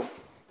முயற்சிக்கிறோம்.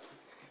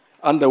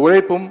 அந்த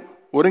உழைப்பும்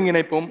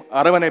ஒருங்கிணைப்பும்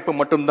அரவணைப்பும்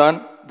மட்டும்தான்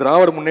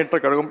திராவிட முன்னேற்ற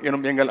கழகம்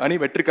எனும் எங்கள் அணி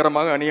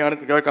வெற்றிகரமாக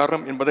அணியான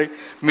காரணம் என்பதை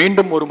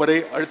மீண்டும் ஒரு முறை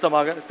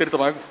அழுத்தமாக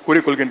திருத்தமாக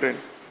கூறிக்கொள்கின்றேன்.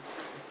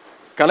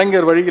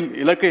 கலைஞர் வழியில்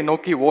இலக்கை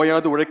நோக்கி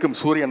ஓயாது உழைக்கும்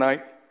சூரியனாய்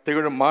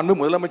திகழும் மாண்பு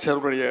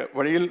முதலமைச்சருடைய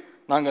வழியில்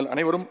நாங்கள்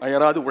அனைவரும்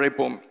அயராது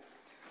உழைப்போம்.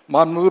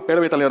 மாண்புமிகு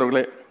பேரவைத்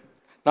தலைவர்களே,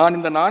 நான்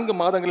இந்த 4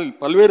 மாதங்களில்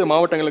பல்வேறு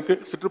மாவட்டங்களுக்கு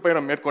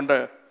சுற்றுப்பயணம் மேற்கொண்ட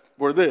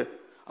பொழுது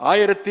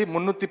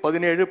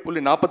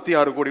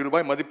 1317.46 கோடி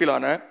ரூபாய்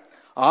மதிப்பிலான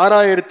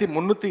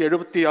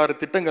 6376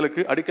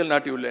 திட்டங்களுக்கு அடிக்கல்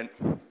நாட்டியுள்ளேன்.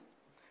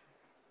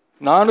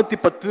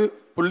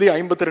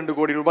 410.52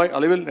 கோடி ரூபாய்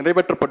அளவில்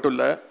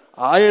நிறைவேற்றப்பட்டுள்ள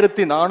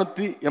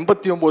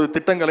 1489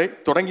 திட்டங்களை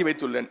தொடங்கி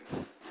வைத்துள்ளேன்.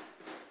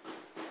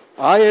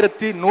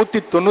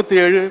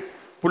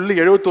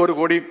 1197.71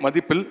 கோடி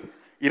மதிப்பில்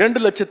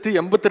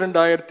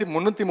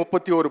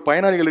 2,82,331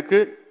 பயனாளிகளுக்கு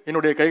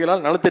என்னுடைய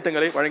கைகளால்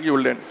நலத்திட்டங்களை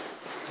வழங்கியுள்ளேன்.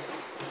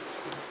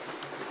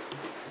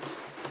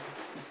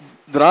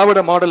 திராவிட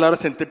மாடல்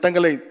அரசின்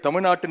திட்டங்களை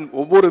தமிழ்நாட்டின்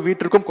ஒவ்வொரு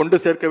வீட்டிற்கும் கொண்டு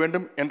சேர்க்க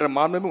வேண்டும் என்ற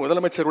மாண்புமிகு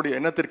முதலமைச்சருடைய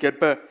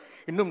எண்ணத்திற்கேற்ப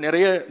இன்னும்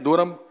நிறைய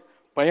தூரம்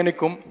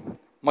பயணிக்கும்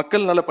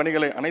மக்கள் நல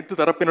பணிகளை அனைத்து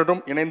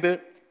தரப்பினரும் இணைந்து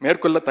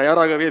மேற்கொள்ள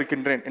தயாராகவே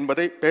இருக்கின்றேன்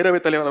என்பதை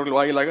பேரவைத் தலைவர் அவர்கள்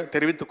வாயிலாக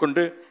தெரிவித்துக்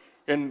கொண்டு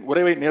என்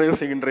உரைவை நிறைவு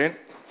செய்கின்றேன்.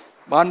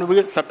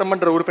 மாண்புமிகு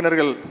சட்டமன்ற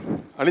உறுப்பினர்கள்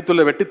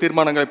அளித்துள்ள வெற்றி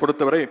தீர்மானங்களை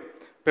பொறுத்தவரை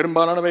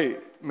பெரும்பாலானவை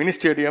மினி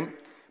ஸ்டேடியம்,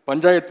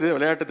 பஞ்சாயத்து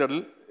விளையாட்டு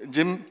திடல்,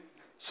 ஜிம்,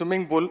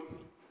 ஸ்விம்மிங் பூல்,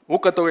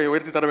 ஊக்கத்தொகை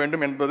உயர்த்தி தர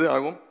வேண்டும் என்பது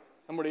ஆகும்.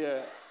 நம்முடைய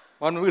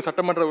மாண்புமிகு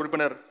சட்டமன்ற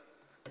உறுப்பினர்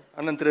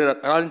அண்ணன் திரு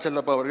ராஜன்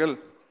செல்லப்பா அவர்கள்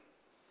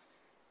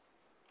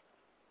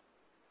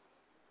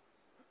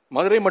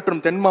மதுரை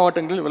மற்றும் தென்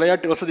மாவட்டங்களில்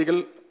விளையாட்டு வசதிகள்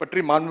பற்றி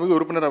மாண்புமிகு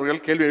உறுப்பினர்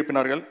அவர்கள் கேள்வி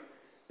எழுப்பினார்கள்.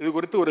 இது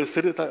குறித்து ஒரு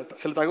சில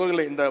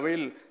தகவல்களை இந்த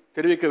அவையில்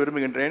தெரிவிக்க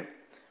விரும்புகின்றேன்.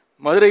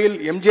 மதுரையில்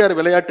எம்ஜிஆர்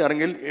விளையாட்டு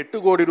அரங்கில் 8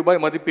 கோடி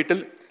ரூபாய்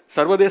மதிப்பீட்டில்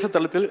சர்வதேச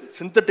தளத்தில்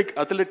சிந்தட்டிக்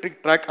அத்லெட்டிக்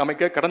ட்ராக்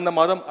அமைக்க கடந்த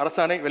மாதம்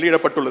அரசாணை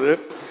வெளியிடப்பட்டுள்ளது.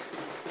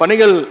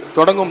 பணிகள்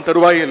தொடங்கும்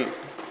தருவாயில்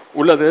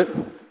உள்ளது.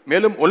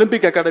 மேலும்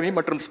ஒலிம்பிக் அகாடமி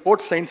மற்றும்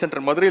ஸ்போர்ட்ஸ் சயின்ஸ்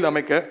சென்டர் மதுரையில்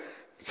அமைக்க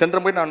சென்ற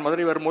முறை நான்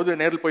மதுரை வரும்போது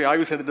நேரில் போய்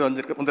ஆய்வு செய்துட்டு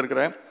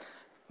வந்திருக்கிறேன்.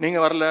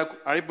 நீங்கள் வரல,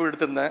 அழைப்பு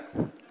எடுத்திருந்தேன்.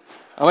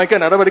 அமைக்க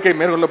நடவடிக்கை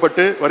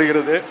மேற்கொள்ளப்பட்டு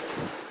வருகிறது.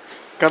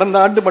 கடந்த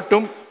ஆண்டு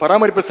மட்டும்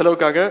பராமரிப்பு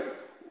செலவுக்காக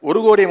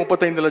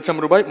 1,35,00,000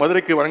 ரூபாய்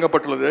மதுரைக்கு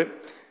வழங்கப்பட்டுள்ளது.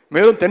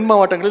 மேலும் தென்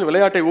மாவட்டங்களில்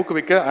விளையாட்டை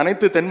ஊக்குவிக்க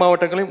அனைத்து தென்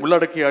மாவட்டங்களையும்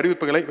உள்ளடக்கிய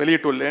அறிவிப்புகளை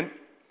வெளியிட்டுள்ளேன்.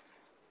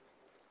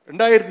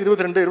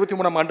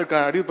 2022-23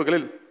 ஆண்டுக்கான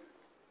அறிவிப்புகளில்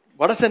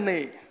வடசென்னை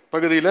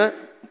பகுதியில்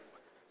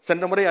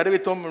சென்ற முறை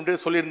அறிவித்தோம் என்று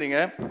சொல்லியிருந்தீங்க.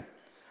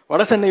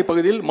 வடசென்னை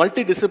பகுதியில்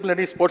மல்டி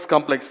டிசிப்ளினரி ஸ்போர்ட்ஸ்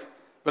காம்ப்ளெக்ஸ்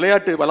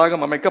விளையாட்டு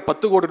வளாகம் அமைக்க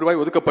 10 கோடி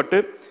ரூபாய் ஒதுக்கப்பட்டு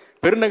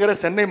பெருநகர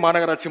சென்னை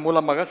மாநகராட்சி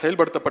மூலமாக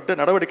செயல்படுத்தப்பட்டு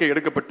நடவடிக்கை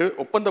எடுக்கப்பட்டு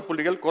ஒப்பந்த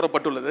புள்ளிகள்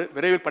கோரப்பட்டுள்ளது.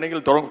 விரைவில்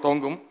பணிகள்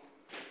துவங்கும்.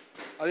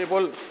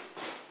 அதேபோல்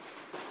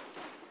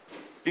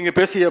இங்கு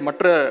பேசிய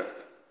மற்ற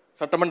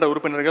சட்டமன்ற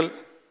உறுப்பினர்கள்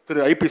திரு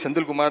ஐபி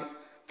செந்தில்குமார்,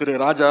 திரு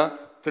ராஜா,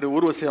 திரு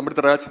ஊர்வசி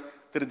அமிர்தராஜ்,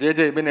 திரு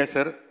ஜே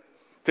எபினேசர்,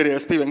 திரு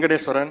எஸ்பி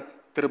வெங்கடேஸ்வரன்,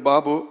 திரு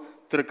பாபு,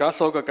 திரு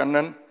காசோக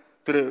கண்ணன்,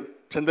 திரு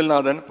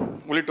செந்தில்நாதன்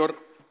உள்ளிட்டோர்.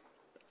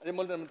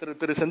 அதேபோல்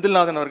திரு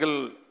செந்தில்நாதன் அவர்கள்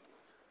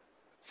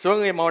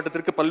சிவகங்கை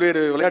மாவட்டத்திற்கு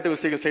பல்வேறு விளையாட்டு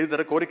விஷயங்கள் செய்து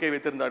தர கோரிக்கை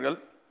வைத்திருந்தார்கள்.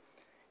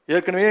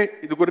 ஏற்கனவே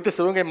இது குறித்து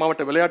சிவகங்கை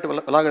மாவட்ட விளையாட்டு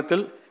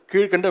வளாகத்தில்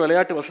கீழ்கண்ட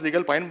விளையாட்டு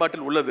வசதிகள்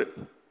பயன்பாட்டில் உள்ளது.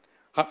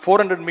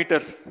 400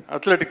 மீட்டர்ஸ்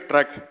அத்லெட்டிக்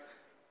ட்ராக்,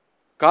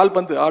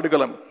 கால்பந்து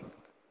ஆடுகளம்,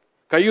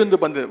 கையுந்து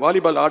பந்து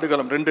வாலிபால்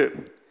ஆடுகளம் 2,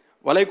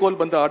 வலைக்கோல்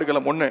பந்து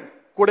ஆடுகளம் 1,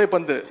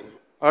 கூடைப்பந்து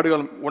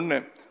ஆடுகளம் 1,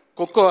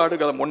 கொக்கோ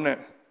ஆடுகளம் 1,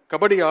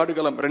 கபடி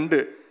ஆடுகளம் 2,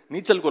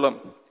 நீச்சல் குளம்,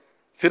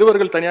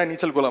 சிறுவர்கள் தனியார்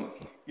நீச்சல் குளம்,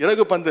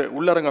 இறகு பந்து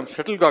உள்ளரங்கம்,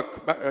 ஷட்டில்காக்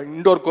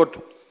இண்டோர் கோர்ட்,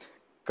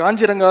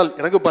 காஞ்சிரங்கால்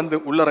இறகு பந்து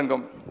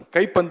உள்ளரங்கம்,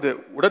 கைப்பந்து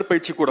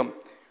உடற்பயிற்சி கூடம்,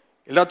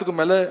 எல்லாத்துக்கும்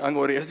மேலே அங்கே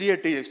ஒரு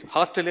SDAT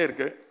ஹாஸ்டலே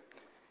இருக்குது.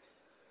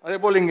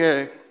 அதேபோல் இங்கே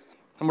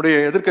நம்முடைய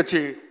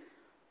எதிர்க்கட்சி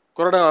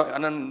கொறடா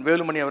அண்ணன்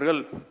வேலுமணி அவர்கள்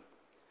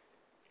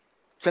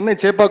சென்னை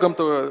சேப்பாக்கம்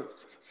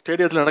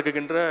ஸ்டேடியத்தில்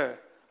நடக்குகின்ற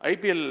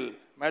IPL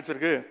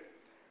மேட்சிற்கு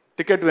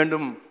டிக்கெட்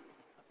வேண்டும்,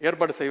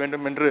 ஏற்பாடு செய்ய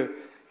வேண்டும் என்று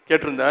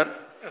கேட்டிருந்தார்.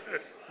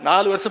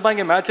 4 வருஷமாக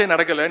இங்கே மேட்சே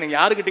நடக்கலை. நீங்கள்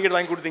யாருக்கு டிக்கெட்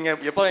வாங்கி கொடுத்தீங்க,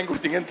 எப்போ வாங்கி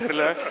கொடுத்தீங்கன்னு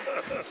தெரியல.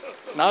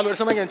 4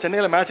 வருஷமாக இங்கே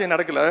சென்னையில் மேட்சே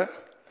நடக்கலை.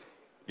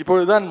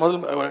 இப்பொழுதுதான் முதல்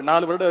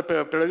 4 வருட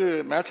பிறகு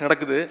மேட்ச்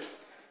நடக்குது.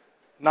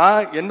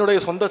 நான் என்னுடைய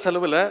சொந்த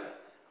செலவில்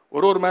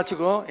ஒரு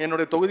மேட்சுக்கும்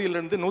என்னுடைய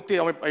தொகுதியிலிருந்து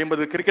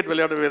 150 கிரிக்கெட்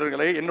விளையாட்டு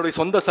வீரர்களை என்னுடைய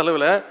சொந்த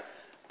செலவில்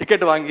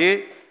டிக்கெட் வாங்கி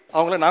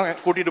அவங்கள நான்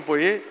கூட்டிகிட்டு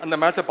போய் அந்த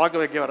மேட்சை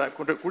பார்க்க வைக்க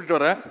கூட்டிகிட்டு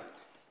வரேன்.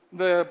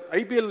 இந்த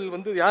IPL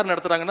யார்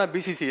நடத்துகிறாங்கன்னா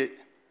BCCI.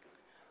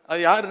 அது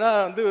யாருன்னா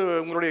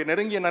உங்களுடைய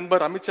நெருங்கிய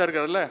நண்பர் அமித்ஷா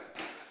இருக்கார்ல,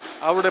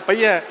 அவருடைய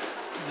பையன்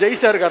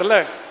ஜெய்ஷா இருக்கார்ல,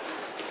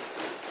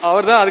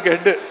 அவர் தான் அதுக்கு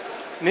ஹெட்டு.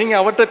 நீங்கள்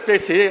அவர்கிட்ட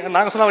பேசி,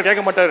 நாங்கள் சொன்னால் அவர்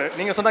கேட்க மாட்டார்,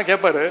 நீங்கள் சொன்னால்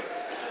கேட்பார்.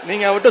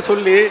 நீங்கள் அவர்கிட்ட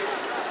சொல்லி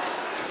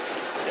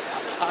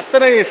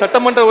அத்தனை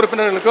சட்டமன்ற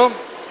உறுப்பினர்களுக்கும்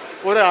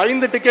ஒரு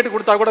 5 டிக்கெட்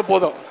கொடுத்தா கூட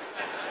போதும்,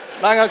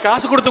 நாங்கள்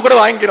காசு கொடுத்து கூட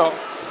வாங்கிக்கிறோம்.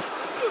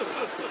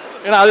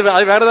 ஏன்னா அது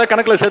வேற ஏதாவது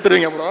கணக்கில்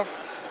சேர்த்துருவீங்க. அப்புறம்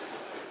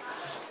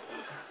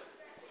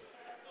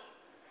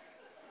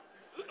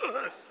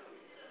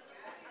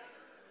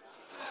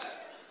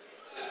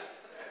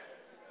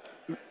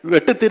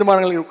வெட்டு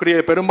தீர்மானங்களுக்குரிய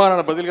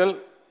பெரும்பாலான பதில்கள்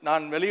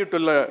நான்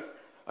வெளியிட்டுள்ள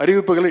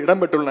அறிவிப்புகளில்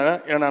இடம்பெற்றுள்ளன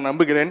என நான்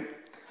நம்புகிறேன்.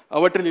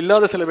 அவற்றில்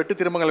இல்லாத சில வெட்டு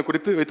தீர்மானங்கள்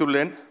குறித்து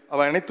வைத்துள்ளேன்.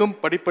 அவை அனைத்தும்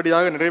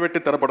படிப்படியாக நிறைவேற்றி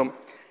தரப்படும்.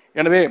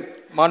 எனவே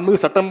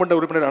மாண்புமிகு சட்டமன்ற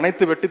உறுப்பினர்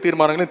அனைத்து வெட்டு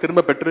தீர்மானங்களையும்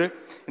திரும்ப பெற்று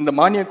இந்த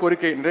மானிய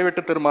கோரிக்கை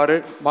நிறைவேற்றி தருமாறு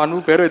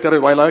மாண்புமிகு பேரவைத்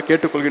தலைவர் வாயிலாக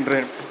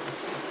கேட்டுக்கொள்கின்றேன்.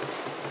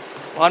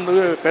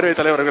 மாண்புமிகு பேரவைத்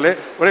தலைவர்களே,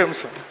 ஒரே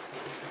நிமிஷம்.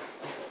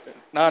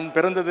 நான்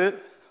பிறந்தது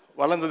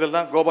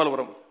வளர்ந்ததெல்லாம்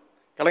கோபாலபுரம்,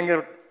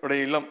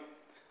 கலைஞருடைய இல்லம்.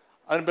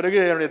 அதன் பிறகு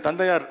என்னுடைய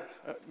தந்தையார்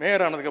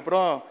மேயர்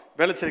ஆனதுக்கப்புறம்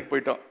வேளச்சேரிக்கு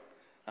போயிட்டோம்.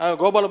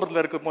 கோபாலபுரத்தில்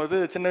இருக்கும்போது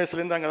சின்ன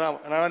வயசுலேருந்து அங்கே தான்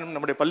நான்,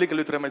 நம்முடைய பள்ளி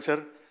கல்வித்துறை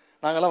அமைச்சர்,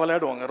 நாங்கள்லாம்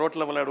விளையாடுவோங்க,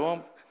 ரோட்டில்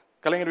விளையாடுவோம்.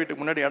 கலைஞர்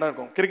வீட்டுக்கு முன்னாடி இடம்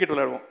இருக்கும், கிரிக்கெட்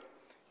விளையாடுவோம்.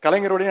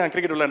 கலைஞரோடையும் நான்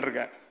கிரிக்கெட்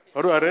விளையாண்டுருக்கேன்.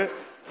 வருவார்,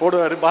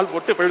 போடுவார், பால்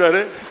போட்டு போயிடுவார்,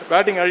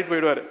 பேட்டிங் ஆடிட்டு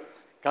போயிடுவார்.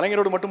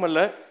 கலைஞரோடு மட்டுமல்ல,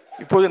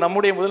 இப்போது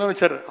நம்முடைய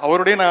முதலமைச்சர்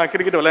அவருடையும் நான்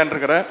கிரிக்கெட்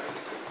விளையாண்டுருக்கிறேன்.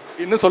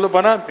 இன்னும்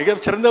சொல்லப்போனால்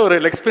மிகச்சிறந்த ஒரு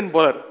லெக் ஸ்பின்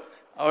போலர்.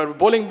 அவர்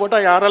போலிங்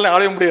போட்டால் யாராலும்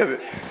ஆடவே முடியாது.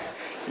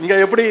 இங்கே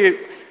எப்படி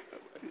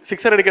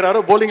சிக்ஸர் அடிக்கிறாரோ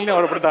போலிங்லேயும்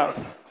அவர் அப்படி தான்.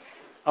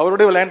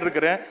 அவரோடய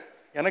விளையாண்டுருக்கிறேன்.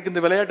 எனக்கு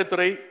இந்த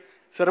விளையாட்டுத்துறை,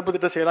 சிறப்பு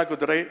திட்ட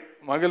செயலாக்கத்துறை,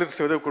 மகளிர்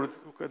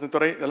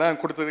துறை இதெல்லாம்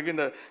கொடுத்ததுக்கு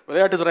இந்த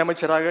விளையாட்டுத்துறை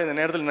அமைச்சராக இந்த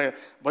நேரத்தில்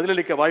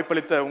பதிலளிக்க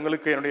வாய்ப்பளித்த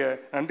உங்களுக்கு என்னுடைய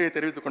நன்றியை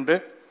தெரிவித்துக் கொண்டு,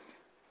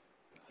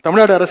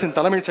 தமிழ்நாடு அரசின்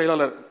தலைமைச்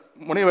செயலாளர்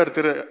முனைவர்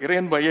திரு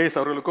இறையன்பு IAS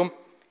அவர்களுக்கும்,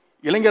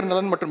 இளைஞர்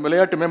நலன் மற்றும்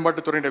விளையாட்டு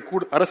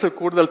மேம்பாட்டுத்துறையுடைய அரசு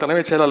கூடுதல்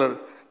தலைமைச் செயலாளர்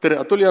திரு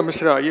அதுல்யா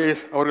மிஸ்ரா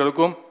IAS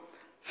அவர்களுக்கும்,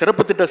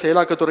 சிறப்பு திட்ட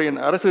செயலாக்கத்துறையின்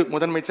அரசு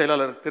முதன்மை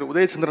செயலாளர் திரு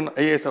உதயச்சந்திரன்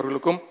IAS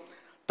அவர்களுக்கும்,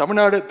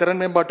 தமிழ்நாடு திறன்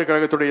மேம்பாட்டுக்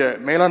கழகத்துடைய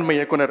மேலாண்மை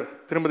இயக்குனர்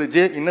திருமதி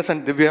J.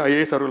 இன்னசென்ட் திவ்யா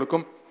IAS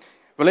அவர்களுக்கும்,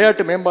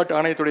 விளையாட்டு மேம்பாட்டு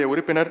ஆணையத்துடைய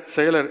உறுப்பினர்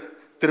செயலர்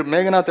திரு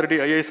மேகநாத் ரெட்டி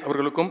IAS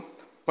அவர்களுக்கும்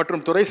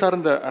மற்றும் துறை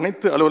சார்ந்த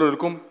அனைத்து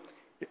அலுவலர்களுக்கும்,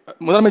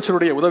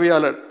 முதலமைச்சருடைய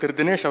உதவியாளர் திரு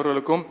தினேஷ்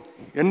அவர்களுக்கும்,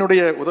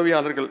 என்னுடைய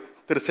உதவியாளர்கள்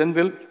திரு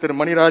செந்தில், திரு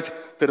மணிராஜ்,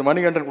 திரு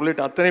மணிகண்டன்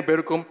உள்ளிட்ட அத்தனை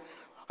பேருக்கும்,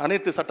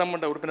 அனைத்து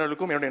சட்டமன்ற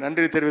உறுப்பினர்களுக்கும் என்னுடைய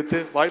நன்றி தெரிவித்து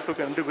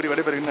வாய்ப்புக்கு நன்றி கூறி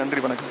விடைபெறுகிறேன்.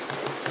 நன்றி, வணக்கம்.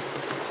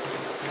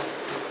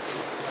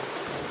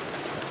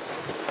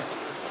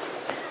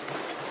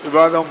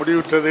 விவாதம்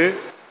முடிவுற்றது.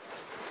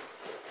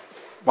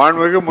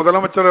 மாண்புமிகு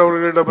முதலமைச்சர்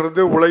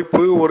அவர்களிடமிருந்து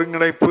உழைப்பு,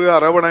 ஒருங்கிணைப்பு,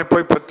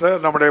 அரவணைப்பை பெற்ற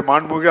நம்முடைய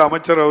மாண்புமிகு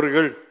அமைச்சர்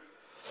அவர்கள்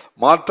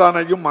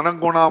மாற்றானையும்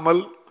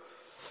மனங்கொணாமல்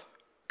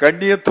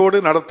கண்ணியத்தோடு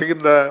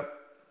நடத்துகின்ற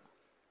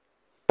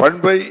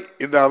பண்பை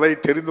இந்த அவை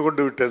தெரிந்து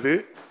கொண்டு விட்டது.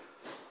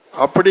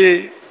 அப்படி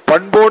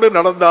பண்போடு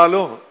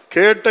நடந்தாலும்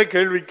கேட்ட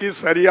கேள்விக்கு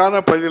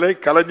சரியான பதிலை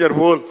கலைஞர்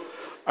போல்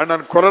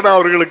அண்ணன் கொரோனா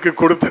அவர்களுக்கு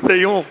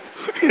கொடுத்ததையும்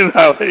இந்த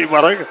அவை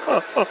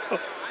மறக்க.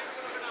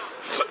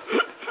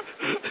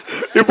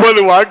 இப்போது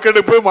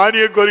வாக்கெடுப்பு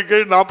மானிய கோரிக்கை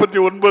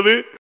 49